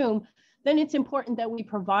into the room, then it's important that we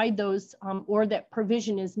provide those or that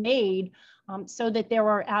provision is made so that there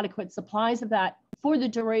are adequate supplies of that for the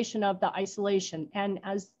duration of the isolation. And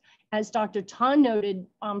as Dr. Tan noted,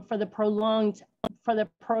 for the prolonged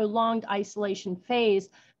isolation phase,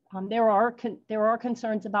 there are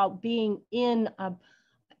concerns about being in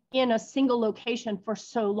a single location for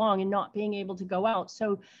so long and not being able to go out.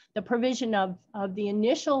 So the provision of the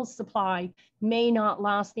initial supply may not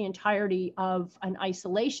last the entirety of an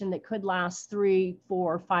isolation that could last 3,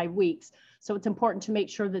 4, 5 weeks. So it's important to make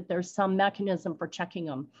sure that there's some mechanism for checking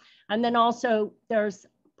them. And then also there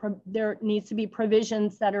needs to be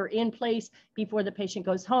provisions that are in place before the patient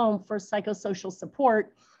goes home for psychosocial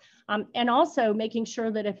support. And also making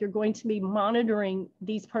sure that if you're going to be monitoring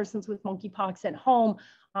these persons with monkeypox at home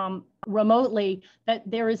remotely, that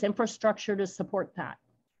there is infrastructure to support that.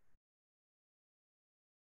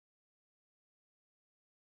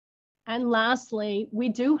 And lastly, we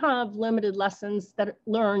do have limited lessons that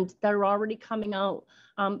learned that are already coming out,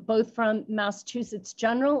 both from Massachusetts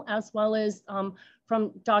General as well as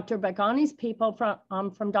from Dr. Bagani's people,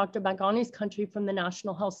 from Dr. Bagani's country, from the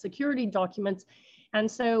National Health Security documents. And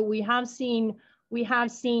so we have seen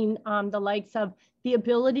the likes of the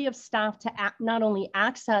ability of staff to not only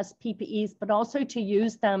access PPEs, but also to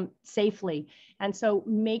use them safely. And so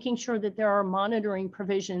making sure that there are monitoring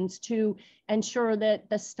provisions to ensure that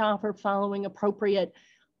the staff are following appropriate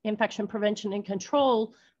infection prevention and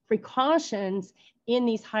control precautions in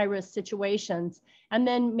these high-risk situations, and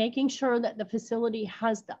then making sure that the facility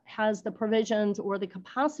has the provisions or the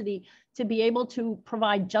capacity to be able to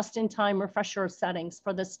provide just-in-time refresher settings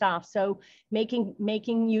for the staff. So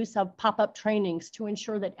making use of pop-up trainings to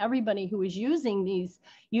ensure that everybody who is using these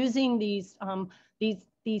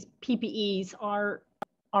PPEs are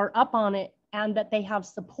up on it, and that they have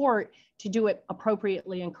support to do it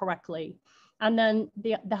appropriately and correctly. And then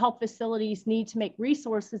the health facilities need to make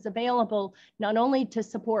resources available, not only to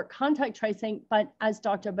support contact tracing, but as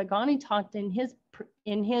Dr. Bagani talked in his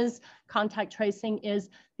contact tracing,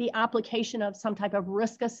 is the application of some type of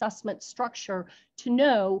risk assessment structure to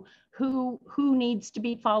know who needs to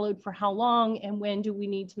be followed for how long, and when do we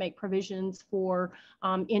need to make provisions for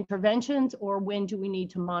interventions, or when do we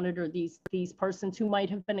need to monitor these persons who might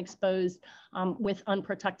have been exposed with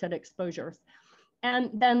unprotected exposures.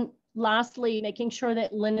 And then lastly, making sure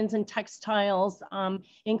that linens and textiles,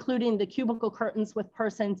 including the cubicle curtains with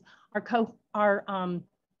persons,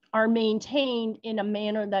 are maintained in a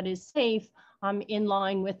manner that is safe, in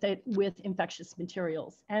line with infectious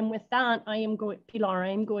materials. And with that, Pilar, I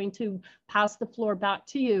am going to pass the floor back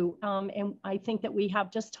to you. And I think that we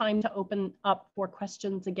have just time to open up for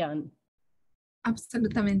questions again.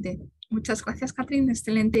 Absolutamente. Muchas gracias, Catherine.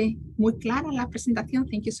 Excelente, muy clara la presentación.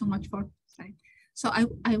 Thank you so much for saying. So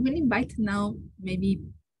I will invite now maybe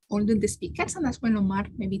all the speakers, and as well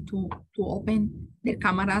Omar, maybe to open their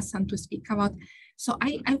cameras and to speak about. So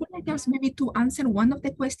I would like just maybe to answer one of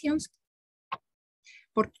the questions,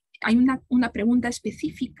 porque hay una pregunta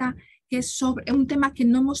específica que es sobre un tema que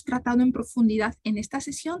no hemos tratado en profundidad en esta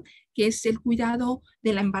sesión, que es el cuidado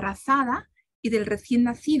de la embarazada y del recién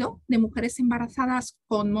nacido, de mujeres embarazadas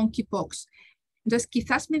con monkeypox. Entonces,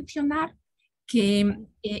 quizás mencionar que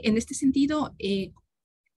en este sentido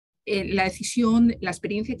la decisión, la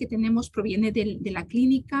experiencia que tenemos proviene de la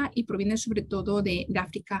clínica y proviene sobre todo de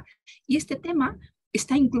África. Y este tema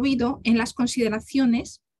está incluido en las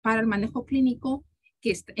consideraciones para el manejo clínico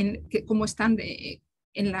que como están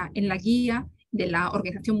en la guía de la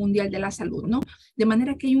Organización Mundial de la Salud, ¿no? De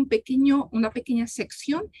manera que hay una pequeña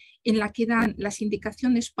sección en la que dan las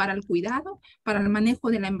indicaciones para el cuidado, para el manejo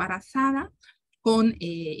de la embarazada, durante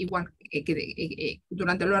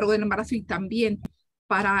lo largo del embarazo, y también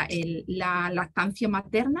para la lactancia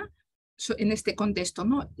materna en este contexto,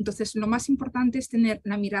 ¿no? Entonces, lo más importante es tener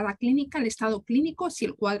la mirada clínica, el estado clínico, si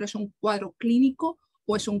el cuadro es un cuadro clínico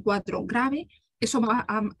o es un cuadro grave. Eso va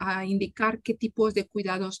a indicar qué tipos de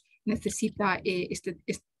cuidados necesita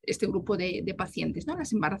este grupo de pacientes, ¿no?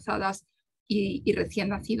 Las embarazadas y recién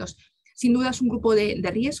nacidos. Sin duda es un grupo de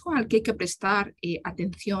riesgo al que hay que prestar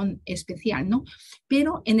atención especial, ¿no?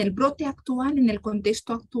 Pero en el brote actual, en el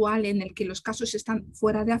contexto actual en el que los casos están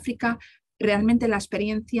fuera de África, realmente la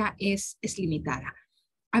experiencia es limitada.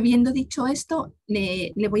 Habiendo dicho esto,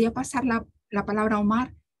 le voy a pasar la palabra a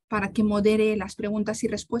Omar para que modere las preguntas y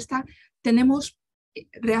respuestas. Tenemos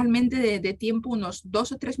realmente de tiempo unos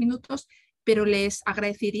 2 o 3 minutos, pero les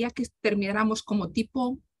agradecería que termináramos como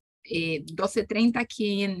tipo 12:30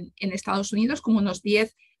 aquí en Estados Unidos, como unos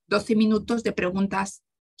 10-12 minutos de preguntas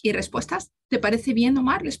y respuestas. ¿Te parece bien,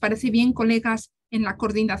 Omar? ¿Les parece bien, colegas, en la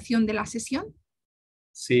coordinación de la sesión?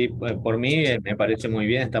 Sí, por mí me parece muy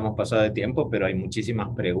bien, estamos pasados de tiempo, pero hay muchísimas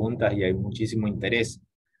preguntas y hay muchísimo interés.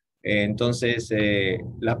 Entonces,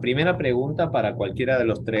 la primera pregunta para cualquiera de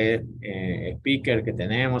los 3 speakers que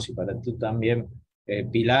tenemos, y para tú también,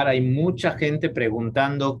 Pilar, hay mucha gente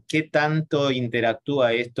preguntando qué tanto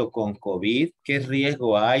interactúa esto con COVID, qué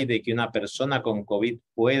riesgo hay de que una persona con COVID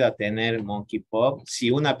pueda tener monkeypox,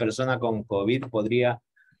 si una persona con COVID podría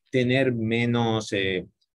tener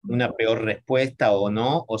una peor respuesta o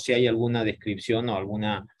no, o si hay alguna descripción o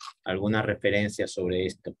alguna referencia sobre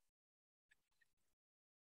esto.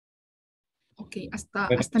 Okay,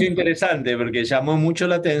 Es interesante porque llamó mucho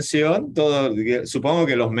la atención. Supongo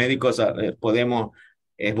que los médicos podemos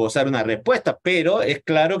esbozar una respuesta, pero es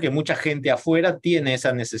claro que mucha gente afuera tiene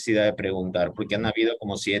esa necesidad de preguntar, porque han habido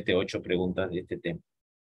como 7, 8 preguntas de este tema.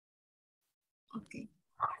 Okay.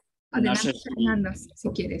 Adelante, no sé Fernando, si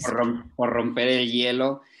quieres. Por romper el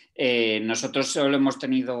hielo, nosotros solo hemos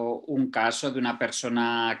tenido un caso de una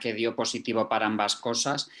persona que dio positivo para ambas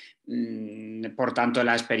cosas. Por tanto,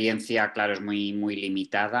 la experiencia, claro, es muy, muy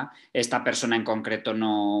limitada. Esta persona en concreto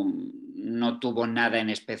no tuvo nada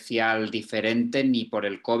en especial diferente, ni por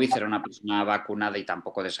el COVID, era una persona vacunada y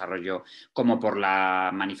tampoco desarrolló, como por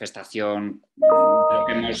la manifestación de lo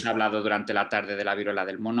que hemos hablado durante la tarde de la viruela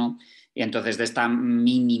del mono. Y entonces de esta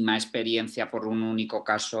mínima experiencia por un único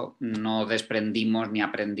caso no desprendimos ni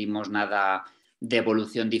aprendimos nada de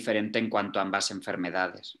evolución diferente en cuanto a ambas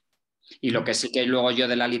enfermedades. Y lo que sí que luego yo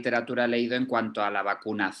de la literatura he leído en cuanto a la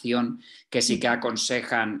vacunación, que sí que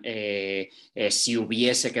aconsejan si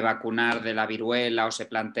hubiese que vacunar de la viruela o se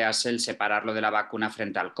plantease el separarlo de la vacuna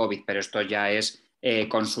frente al COVID, pero esto ya es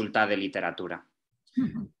consulta de literatura.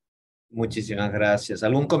 Muchísimas gracias.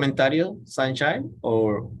 ¿Algún comentario, Sunshine?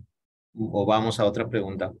 ¿O vamos a otra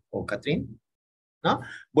pregunta? ¿O Catherine? ¿No?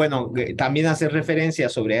 Bueno, también hace referencia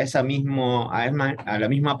sobre a la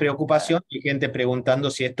misma preocupación y gente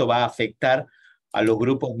preguntando si esto va a afectar a los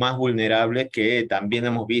grupos más vulnerables que también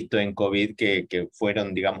hemos visto en COVID que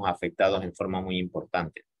fueron, digamos, afectados en forma muy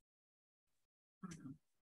importante.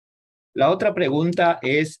 La otra pregunta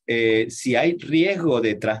es si hay riesgo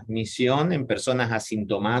de transmisión en personas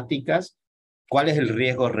asintomáticas. ¿Cuál es el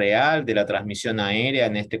riesgo real de la transmisión aérea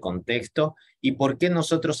en este contexto? ¿Y por qué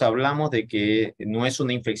nosotros hablamos de que no es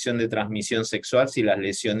una infección de transmisión sexual si las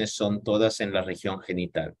lesiones son todas en la región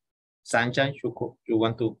genital? Sunshine, you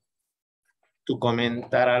want to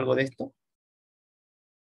comentar algo de esto?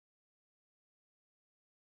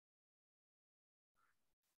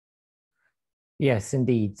 Yes,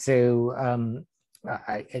 indeed. So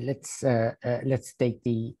let's take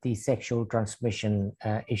the sexual transmission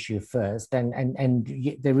issue first, and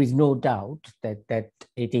there is no doubt that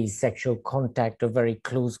it is sexual contact or very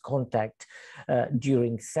close contact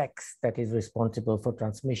during sex that is responsible for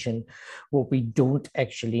transmission. What we don't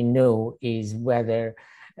actually know is whether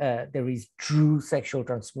there is true sexual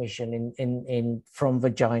transmission from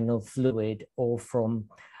vaginal fluid or from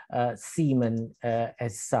semen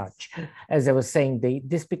as such. As I was saying,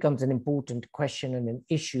 this becomes an important question and an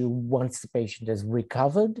issue once the patient has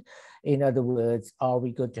recovered. In other words, are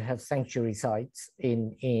we going to have sanctuary sites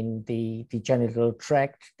in the genital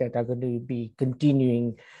tract that are going to be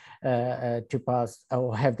continuing to pass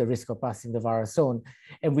or have the risk of passing the virus on?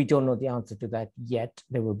 And we don't know the answer to that yet.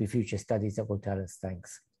 There will be future studies that will tell us.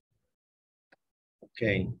 Thanks.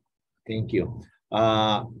 Okay, thank you.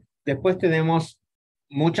 Después tenemos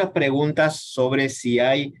muchas preguntas sobre si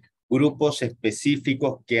hay grupos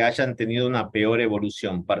específicos que hayan tenido una peor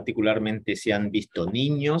evolución, particularmente si han visto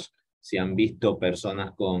niños, si han visto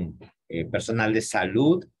personas con personal de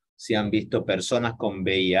salud, si han visto personas con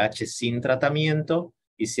VIH sin tratamiento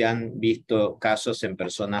y si han visto casos en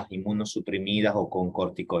personas inmunosuprimidas o con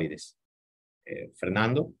corticoides.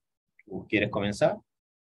 Fernando, ¿tú quieres comenzar?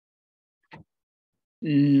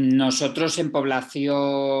 Nosotros en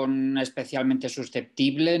población especialmente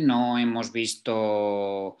susceptible no hemos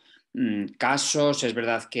visto casos. Es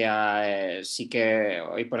verdad que sí que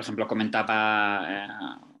hoy, por ejemplo,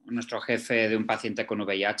 comentaba nuestro jefe de un paciente con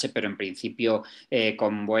VIH, pero en principio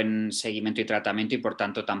con buen seguimiento y tratamiento y por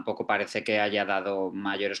tanto tampoco parece que haya dado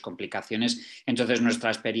mayores complicaciones. Entonces nuestra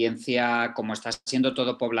experiencia, como está siendo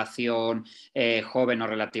todo población joven o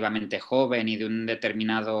relativamente joven y de un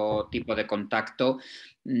determinado tipo de contacto,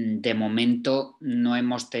 de momento no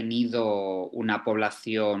hemos tenido una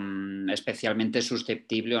población especialmente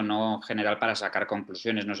susceptible o no general para sacar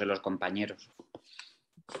conclusiones, no sé los compañeros.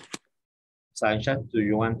 Sasha, do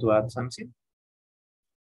you want to add something?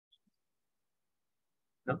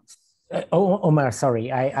 No? Omar,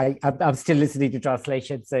 sorry, I'm still listening to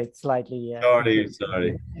translation, so it's slightly... Sorry.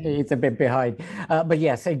 It's a bit behind. But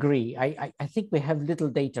yes, I agree. I think we have little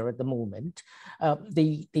data at the moment.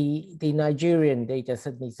 The Nigerian data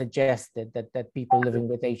certainly suggested that people living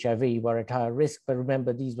with HIV were at higher risk, but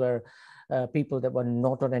remember, these were people that were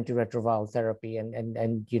not on antiretroviral therapy,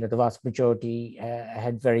 and you know, the vast majority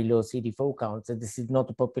had very low CD4 counts, and this is not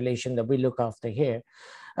the population that we look after here.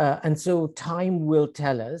 And so time will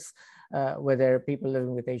tell us whether people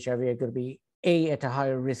living with HIV are going to be A, at a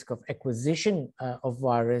higher risk of acquisition of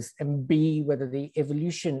virus, and B, whether the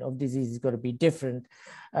evolution of disease is going to be different,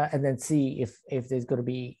 and then C, if there's going to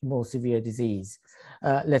be more severe disease.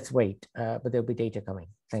 Let's wait, but there'll be data coming.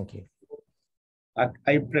 Thank you.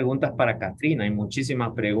 Hay preguntas para Catherine, hay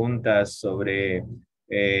muchísimas preguntas sobre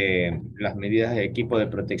las medidas de equipo de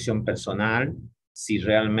protección personal, si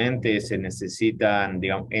realmente se necesitan,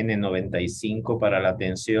 digamos, N95 para la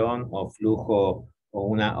atención o flujo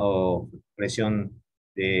o presión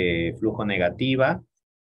de flujo negativa,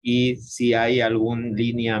 y si hay algún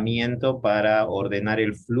lineamiento para ordenar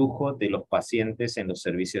el flujo de los pacientes en los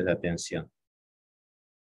servicios de atención.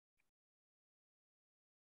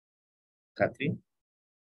 Catherine.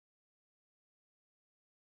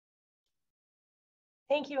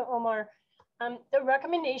 Thank you, Omar. The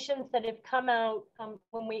recommendations that have come out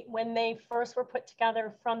when they first were put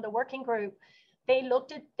together from the working group, they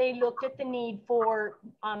looked at the need for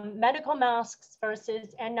medical masks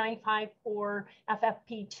versus N95 or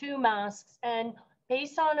FFP2 masks, and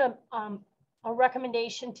based on a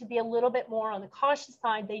recommendation to be a little bit more on the cautious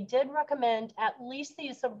side. They did recommend at least the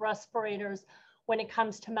use of respirators when it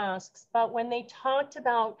comes to masks. But when they talked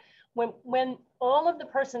about when all of the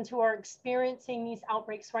persons who are experiencing these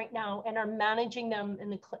outbreaks right now and are managing them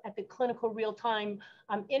at the clinical real-time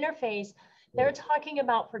interface, they're talking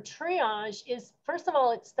about for triage is, first of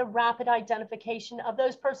all, it's the rapid identification of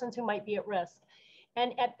those persons who might be at risk.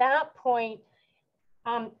 And at that point,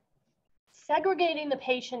 segregating the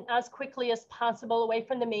patient as quickly as possible away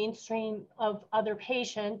from the mainstream of other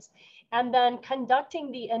patients, and then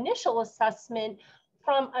conducting the initial assessment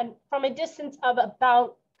from a distance of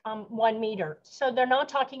about 1 meter. So they're not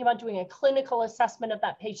talking about doing a clinical assessment of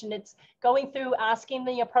that patient. It's going through, asking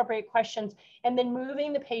the appropriate questions, and then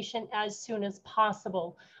moving the patient as soon as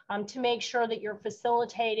possible to make sure that you're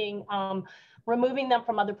facilitating removing them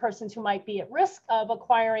from other persons who might be at risk of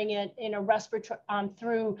acquiring it in a respiratory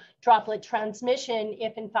through droplet transmission,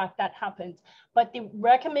 if in fact that happens. But the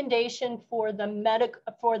recommendation for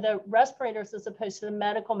the respirators as opposed to the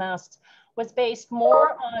medical masks was based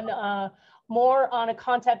more on a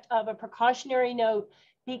concept of a precautionary note,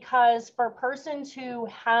 because for persons who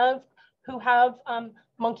have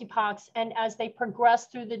monkeypox, and as they progress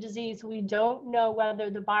through the disease, we don't know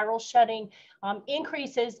whether the viral shedding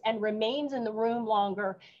increases and remains in the room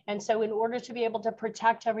longer. And so in order to be able to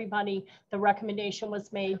protect everybody, the recommendation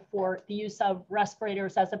was made for the use of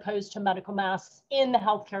respirators as opposed to medical masks in the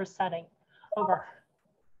healthcare setting. Over.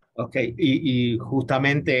 Ok, y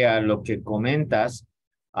justamente a lo que comentas,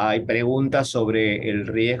 hay preguntas sobre el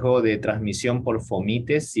riesgo de transmisión por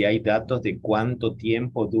fomites, si hay datos de cuánto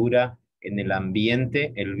tiempo dura en el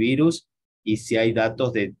ambiente el virus y si hay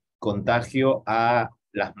datos de contagio a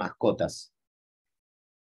las mascotas.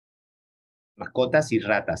 Mascotas y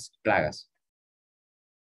ratas, plagas.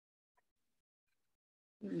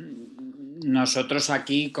 Nosotros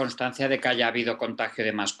aquí, constancia de que haya habido contagio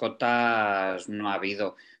de mascotas, no ha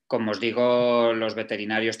habido. Como os digo, los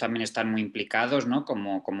veterinarios también están muy implicados, ¿no?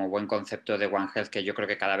 Como buen concepto de One Health, que yo creo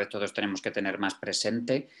que cada vez todos tenemos que tener más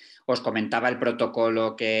presente. Os comentaba el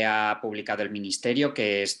protocolo que ha publicado el Ministerio,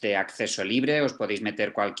 que es de acceso libre. Os podéis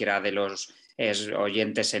meter cualquiera de los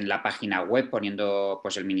oyentes en la página web poniendo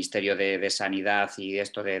pues, el Ministerio de Sanidad y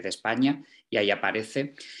esto de España, y ahí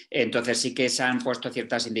aparece. Entonces sí que se han puesto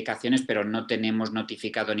ciertas indicaciones, pero no tenemos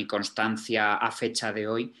notificado ni constancia a fecha de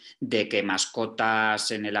hoy de que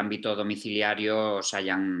mascotas en el ámbito domiciliario se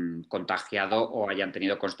hayan contagiado o hayan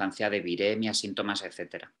tenido constancia de viremia, síntomas,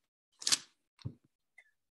 etcétera.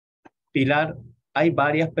 Pilar, hay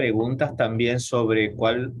varias preguntas también sobre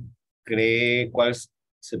cuál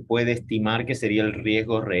se puede estimar que sería el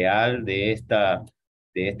riesgo real de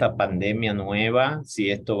esta pandemia nueva,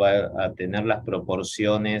 si esto va a tener las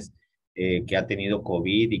proporciones que ha tenido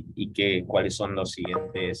COVID y cuáles son los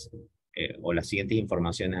siguientes o las siguientes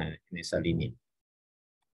informaciones en esa línea.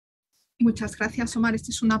 Muchas gracias, Omar.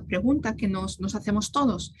 Esta es una pregunta que nos hacemos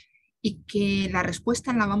todos y que la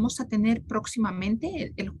respuesta la vamos a tener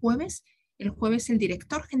próximamente el jueves. El jueves el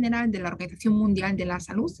director general de la Organización Mundial de la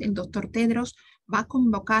Salud, el doctor Tedros, va a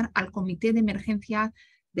convocar al Comité de Emergencia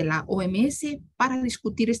de la OMS para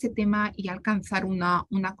discutir este tema y alcanzar una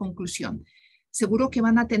conclusión. Seguro que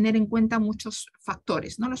van a tener en cuenta muchos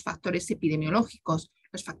factores, ¿no? Los factores epidemiológicos,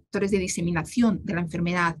 los factores de diseminación de la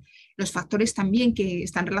enfermedad, los factores también que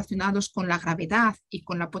están relacionados con la gravedad y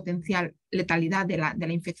con la potencial letalidad de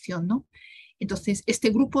la infección, ¿no? Entonces,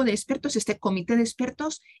 este grupo de expertos, este comité de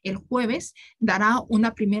expertos, el jueves dará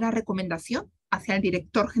una primera recomendación hacia el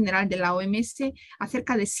director general de la OMS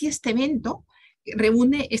acerca de si este evento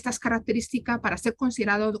reúne estas características para ser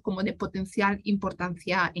considerado como de potencial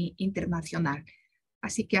importancia internacional.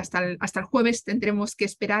 Así que hasta el jueves tendremos que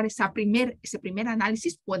esperar ese primer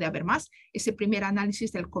análisis, puede haber más, ese primer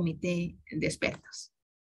análisis del comité de expertos.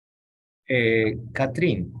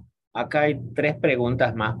 Catherine, acá hay 3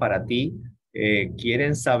 preguntas más para ti.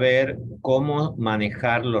 Quieren saber cómo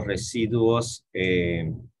manejar los residuos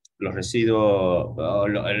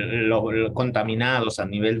contaminados a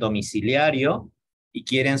nivel domiciliario y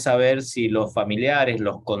quieren saber si los familiares,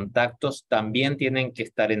 los contactos también tienen que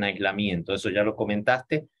estar en aislamiento. Eso ya lo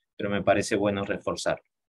comentaste, pero me parece bueno reforzar.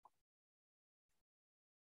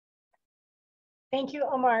 Thank you,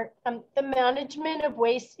 Omar. The management of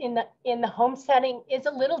waste in the home setting is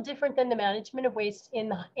a little different than the management of waste in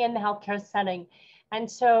the healthcare setting.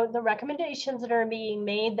 And so the recommendations that are being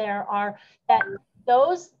made there are that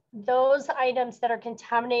those items that are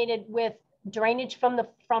contaminated with drainage from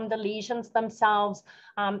the lesions themselves,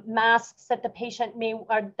 masks that the patient may,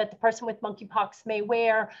 or that the person with monkeypox may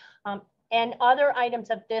wear, and other items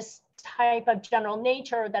of this type of general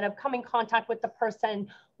nature that have come in contact with the person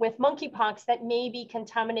with monkeypox that may be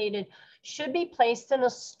contaminated should be placed in a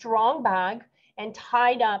strong bag and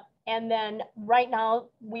tied up. And then right now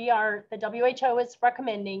the WHO is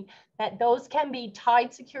recommending that those can be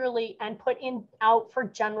tied securely and put out for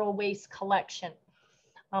general waste collection.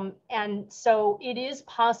 And so it is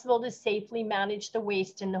possible to safely manage the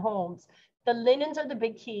waste in the homes. The linens are the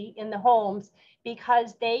big key in the homes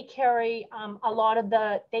because they carry a lot of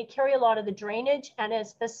the drainage, and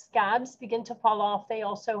as the scabs begin to fall off, they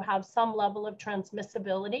also have some level of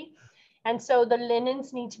transmissibility. And so the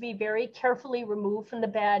linens need to be very carefully removed from the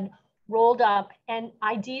bed, rolled up, and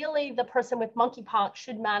ideally the person with monkeypox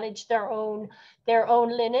should manage their own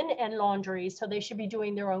linen and laundry. So they should be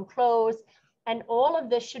doing their own clothes. And all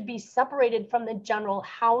of this should be separated from the general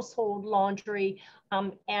household laundry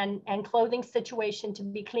and clothing situation to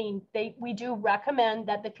be cleaned. We do recommend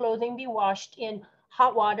that the clothing be washed in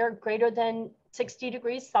hot water greater than 60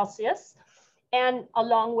 degrees Celsius, and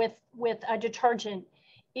along with a detergent.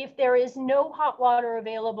 If there is no hot water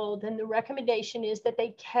available, then the recommendation is that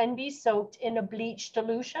they can be soaked in a bleach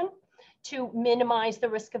dilution to minimize the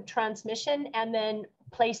risk of transmission, and then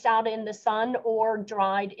placed out in the sun or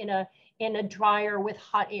dried in a dryer with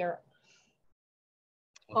hot air.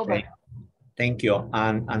 Over. Okay. Thank you.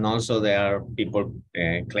 And also there are people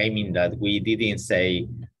claiming that we didn't say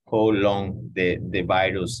how long the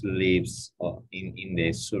virus lives in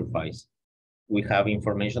the surface. We have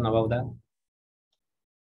information about that?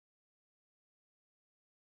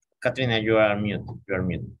 Katrina, you are mute. You are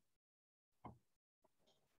mute.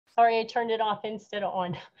 Sorry, I turned it off instead of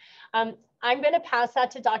on. I'm going to pass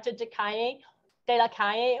that to Dr. De La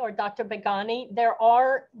Calle or Dr. Begani. There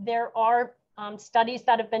are studies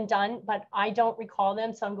that have been done, but I don't recall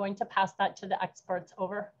them, so I'm going to pass that to the experts.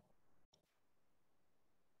 Over.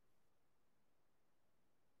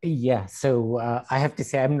 Yeah, so I have to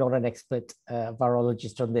say I'm not an expert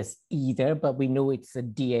virologist on this either, but we know it's a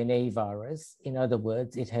DNA virus. In other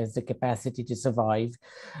words, it has the capacity to survive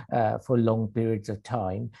for long periods of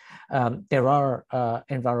time. There are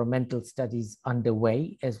environmental studies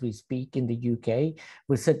underway as we speak in the UK.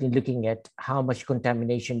 We're certainly looking at how much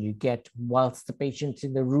contamination you get whilst the patient's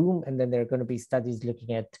in the room, and then there are going to be studies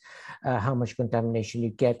looking at how much contamination you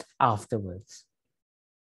get afterwards.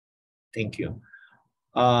 Thank you.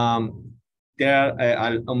 Un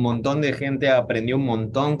montón de gente aprendió un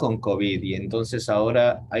montón con COVID y entonces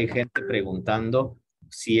ahora hay gente preguntando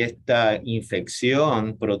si esta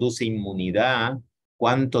infección produce inmunidad,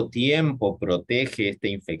 cuánto tiempo protege esta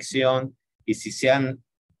infección y si se han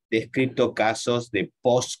descrito casos de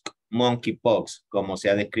post-monkeypox, como se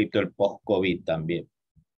ha descrito el post-COVID también.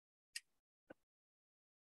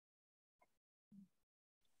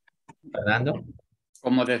 Fernando.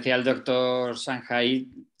 Como decía el doctor Sanjay,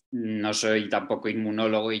 no soy tampoco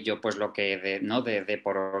inmunólogo y yo pues lo que de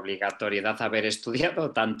por obligatoriedad haber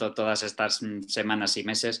estudiado tanto todas estas semanas y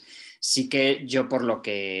meses, sí que yo por lo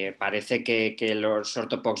que parece que los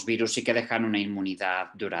ortopoxvirus sí que dejan una inmunidad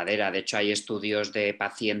duradera. De hecho hay estudios de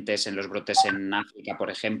pacientes en los brotes en África, por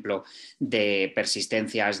ejemplo, de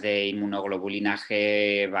persistencias de inmunoglobulina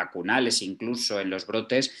G vacunales incluso en los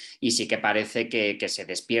brotes, y sí que parece que se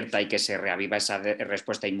despierta y que se reaviva esa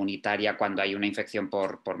respuesta inmunitaria cuando hay una infección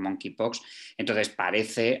por monkeypox. Entonces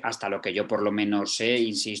parece, hasta lo que yo por lo menos sé,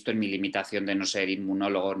 insisto en mi limitación de no ser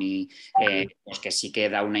inmunólogo ni pues que sí que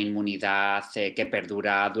da una inmunidad que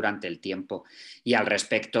perdura durante el tiempo. Y al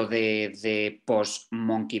respecto de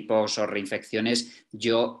post-monkeypox o reinfecciones,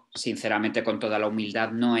 yo sinceramente con toda la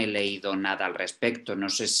humildad no he leído nada al respecto. No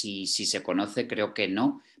sé si se conoce, creo que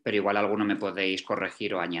no, pero igual alguno me podéis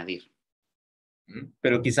corregir o añadir.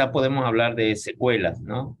 Pero quizás podemos hablar de secuelas,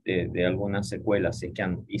 ¿no? De algunas secuelas que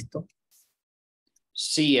han visto.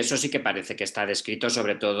 Sí, eso sí que parece que está descrito,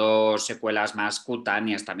 sobre todo secuelas más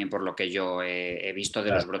cutáneas, también por lo que yo he visto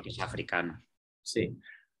de los brotes africanos. Sí.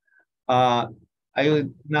 Hay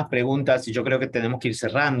unas preguntas, y yo creo que tenemos que ir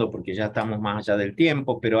cerrando porque ya estamos más allá del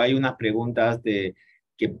tiempo, pero hay unas preguntas que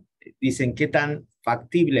dicen qué tan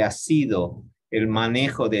factible ha sido el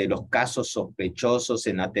manejo de los casos sospechosos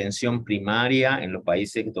en atención primaria en los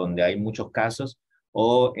países donde hay muchos casos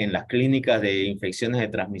o en las clínicas de infecciones de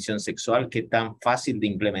transmisión sexual, qué tan fácil de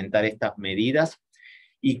implementar estas medidas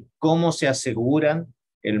y cómo se aseguran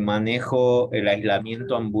el manejo, el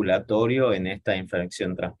aislamiento ambulatorio en esta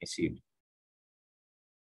infección transmisible.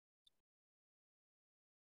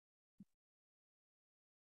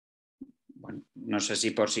 Bueno, no sé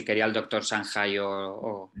si por si quería el doctor Sanjay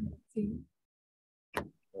o... Sí.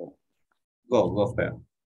 Go, Fer.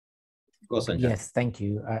 Yes, thank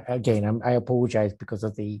you. Again, I apologize because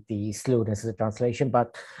of the slowness of the translation,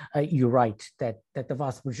 but you're right that the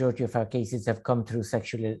vast majority of our cases have come through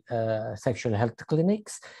sexual health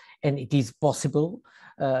clinics, and it is possible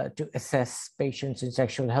to assess patients in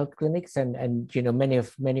sexual health clinics, and you know, many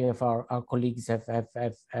of our colleagues have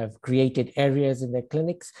created areas in their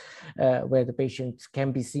clinics where the patients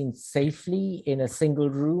can be seen safely in a single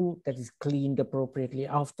room that is cleaned appropriately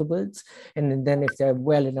afterwards, and then if they're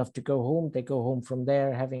well enough to go home, they go home from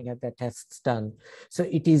there having had their tests done. So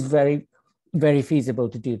it is very, very feasible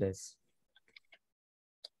to do this.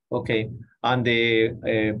 Okay, and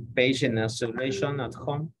the patient isolation at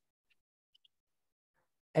home?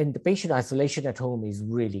 And the patient isolation at home is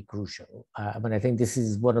really crucial. I mean, I think this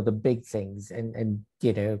is one of the big things, and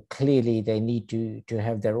you know, clearly they need to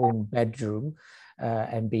have their own bedroom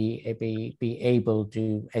and be able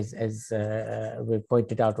to, as we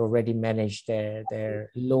pointed out already, manage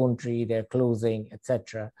their laundry, their clothing,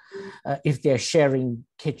 etc. If they're sharing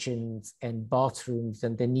kitchens and bathrooms,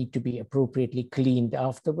 then they need to be appropriately cleaned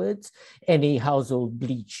afterwards. Any household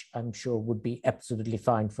bleach, I'm sure, would be absolutely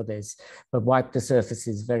fine for this, but wipe the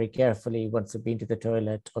surfaces very carefully once they've been to the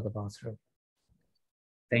toilet or the bathroom.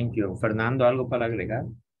 Thank you. Fernando, ¿algo para agregar?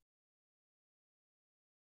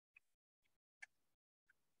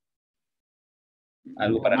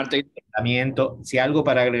 Algo para aislamiento, si algo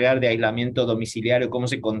para agregar de aislamiento domiciliario, cómo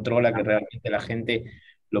se controla que realmente la gente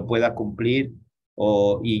lo pueda cumplir,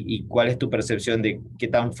 y cuál es tu percepción de qué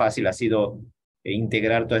tan fácil ha sido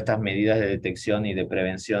integrar todas estas medidas de detección y de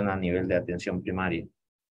prevención a nivel de atención primaria.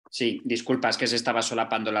 Sí, disculpa, es que se estaba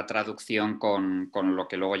solapando la traducción con lo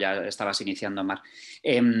que luego ya estabas iniciando, Mar.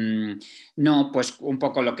 No, pues un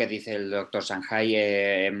poco lo que dice el doctor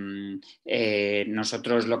Sanjay.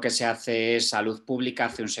 Nosotros lo que se hace es Salud Pública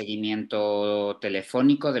hace un seguimiento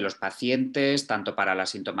telefónico de los pacientes, tanto para la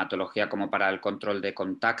sintomatología como para el control de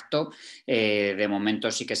contacto. De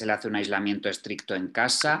momento sí que se le hace un aislamiento estricto en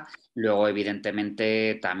casa. Luego,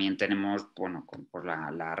 evidentemente, también tenemos, bueno, por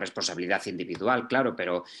la responsabilidad individual, claro,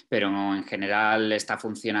 pero en general está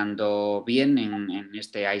funcionando bien en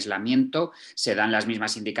este aislamiento. Se dan las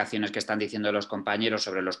mismas indicaciones que están diciendo los compañeros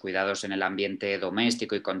sobre los cuidados en el ambiente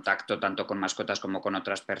doméstico y contacto tanto con mascotas como con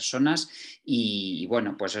otras personas. Y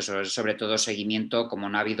bueno, pues eso es sobre todo seguimiento. Como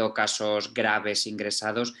no ha habido casos graves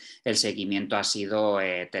ingresados, el seguimiento ha sido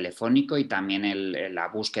telefónico, y también la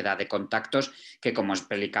búsqueda de contactos, que como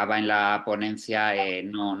explicaba en la ponencia,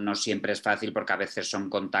 no siempre es fácil, porque a veces son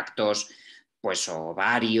contactos pues o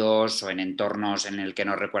varios o en entornos en el que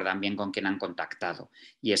no recuerdan bien con quién han contactado,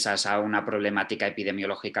 y esa es una problemática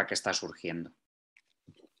epidemiológica que está surgiendo.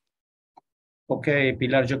 Ok,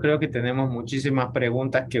 Pilar, yo creo que tenemos muchísimas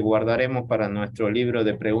preguntas que guardaremos para nuestro libro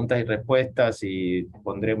de preguntas y respuestas, y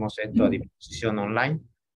pondremos esto a disposición online.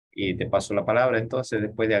 Y te paso la palabra entonces,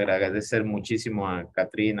 después de agradecer muchísimo a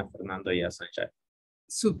Catrina, a Fernando y a Sanjay.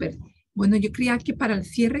 Súper. Bueno, yo creía que para el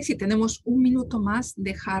cierre, si tenemos un minuto más,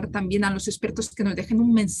 dejar también a los expertos que nos dejen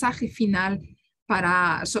un mensaje final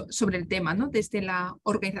sobre el tema, ¿no? Desde la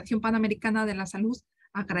Organización Panamericana de la Salud,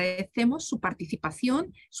 agradecemos su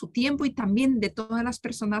participación, su tiempo, y también de todas las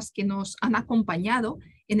personas que nos han acompañado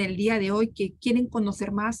en el día de hoy, que quieren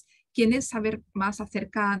conocer más, quieren saber más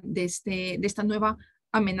acerca de esta nueva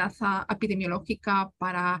amenaza epidemiológica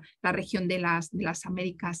para la región de las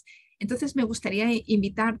Américas. Entonces me gustaría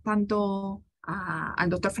invitar tanto al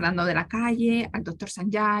doctor Fernando de la Calle, al doctor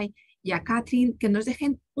Sanjay y a Catherine, que nos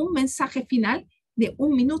dejen un mensaje final de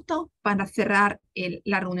un minuto para cerrar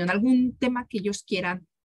la reunión, algún tema que ellos quieran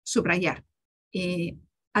subrayar.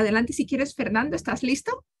 Adelante si quieres, Fernando, ¿estás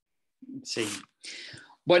listo? Sí.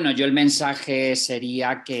 Bueno, yo el mensaje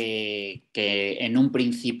sería que en un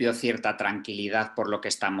principio cierta tranquilidad por lo que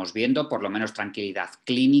estamos viendo, por lo menos tranquilidad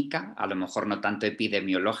clínica, a lo mejor no tanto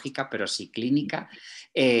epidemiológica, pero sí clínica,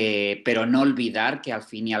 pero no olvidar que al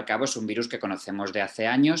fin y al cabo es un virus que conocemos de hace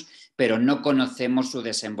años, pero no conocemos su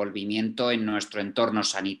desenvolvimiento en nuestro entorno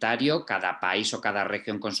sanitario, cada país o cada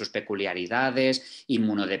región con sus peculiaridades,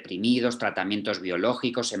 inmunodeprimidos, tratamientos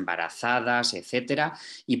biológicos, embarazadas, etcétera,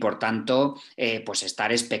 y por tanto, pues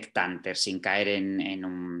estar expectantes, sin caer en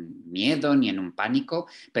un miedo ni en un pánico,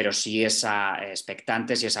 pero sí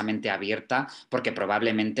expectantes y esa mente abierta, porque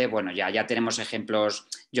probablemente, bueno, ya tenemos ejemplos.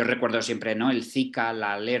 Yo recuerdo siempre, ¿no?, el Zika,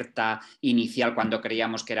 la alerta inicial cuando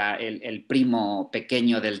creíamos que era el primo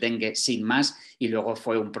pequeño del dengue sin más, y luego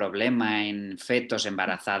fue un problema en fetos,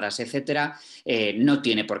 embarazadas, etcétera. No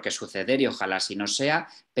tiene por qué suceder, y ojalá así no sea,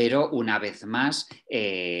 pero una vez más,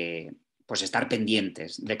 pues estar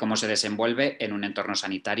pendientes de cómo se desenvuelve en un entorno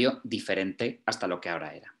sanitario diferente hasta lo que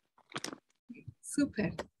ahora era.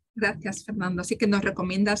 Súper, gracias Fernando. Así que nos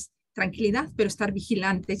recomiendas tranquilidad, pero estar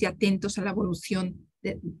vigilantes y atentos a la evolución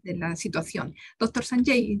de la situación. Dr.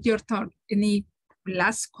 Sanjay, your turn. Any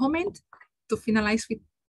last comment to finalize with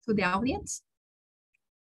to the audience?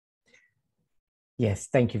 Yes,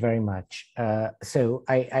 thank you very much. So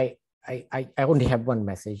I only have one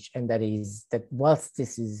message, and that is that whilst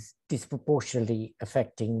this is disproportionately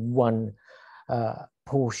affecting one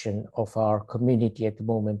portion of our community at the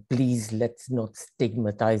moment, please let's not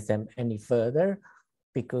stigmatize them any further,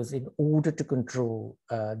 because in order to control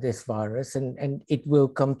this virus, and it will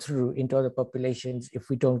come through into other populations if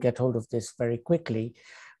we don't get hold of this very quickly,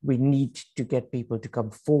 we need to get people to come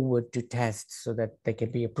forward to test so that they can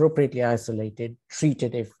be appropriately isolated,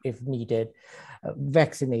 treated if needed,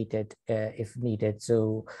 vaccinated if needed.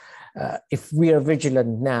 So if we are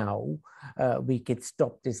vigilant now, we could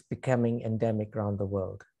stop this becoming endemic around the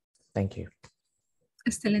world. Thank you.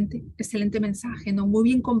 Excelente, excelente mensaje, ¿no? Muy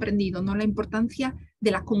bien comprendido, ¿no? La importancia de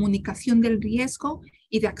la comunicación del riesgo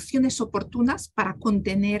y de acciones oportunas para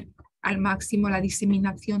contener al máximo la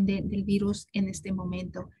diseminación del virus en este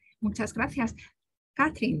momento. Muchas gracias.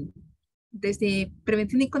 Catherine, desde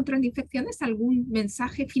Prevención y Control de Infecciones, ¿algún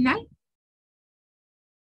mensaje final?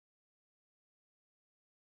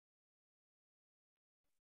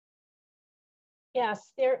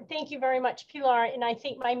 Yes, thank you very much, Pilar. And I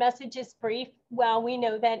think my message is brief. Well, we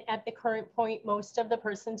know that at the current point, most of the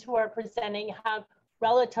persons who are presenting have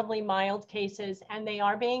relatively mild cases and they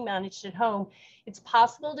are being managed at home. It's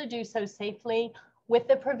possible to do so safely with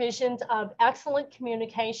the provisions of excellent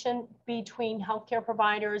communication between healthcare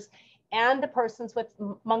providers and the persons with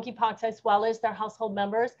monkeypox as well as their household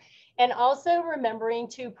members. And also remembering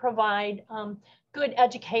to provide good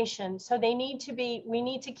education. So we need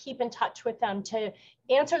to keep in touch with them to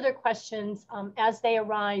answer their questions as they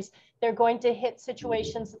arise. They're going to hit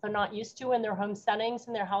situations that they're not used to in their home settings,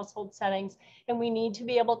 in their household settings. And we need to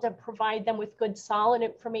be able to provide them with good, solid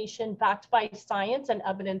information backed by science and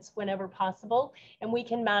evidence whenever possible. And we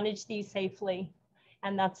can manage these safely.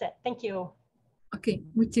 And that's it. Thank you. Ok,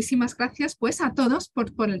 muchísimas gracias pues a todos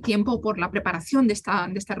por el tiempo, por la preparación de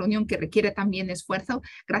esta reunión que requiere también esfuerzo.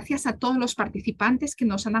 Gracias a todos los participantes que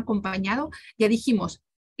nos han acompañado. Ya dijimos,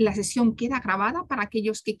 la sesión queda grabada para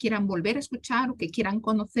aquellos que quieran volver a escuchar o que quieran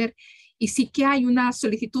conocer, y sí que hay una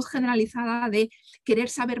solicitud generalizada de querer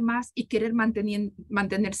saber más y querer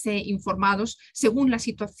mantenerse informados según la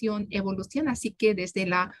situación evoluciona. Así que desde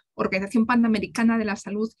la Organización Panamericana de la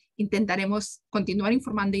Salud intentaremos continuar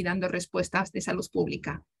informando y dando respuestas de salud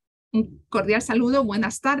pública. Un cordial saludo,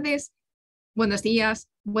 buenas tardes, buenos días,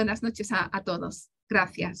 buenas noches a todos.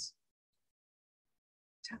 Gracias.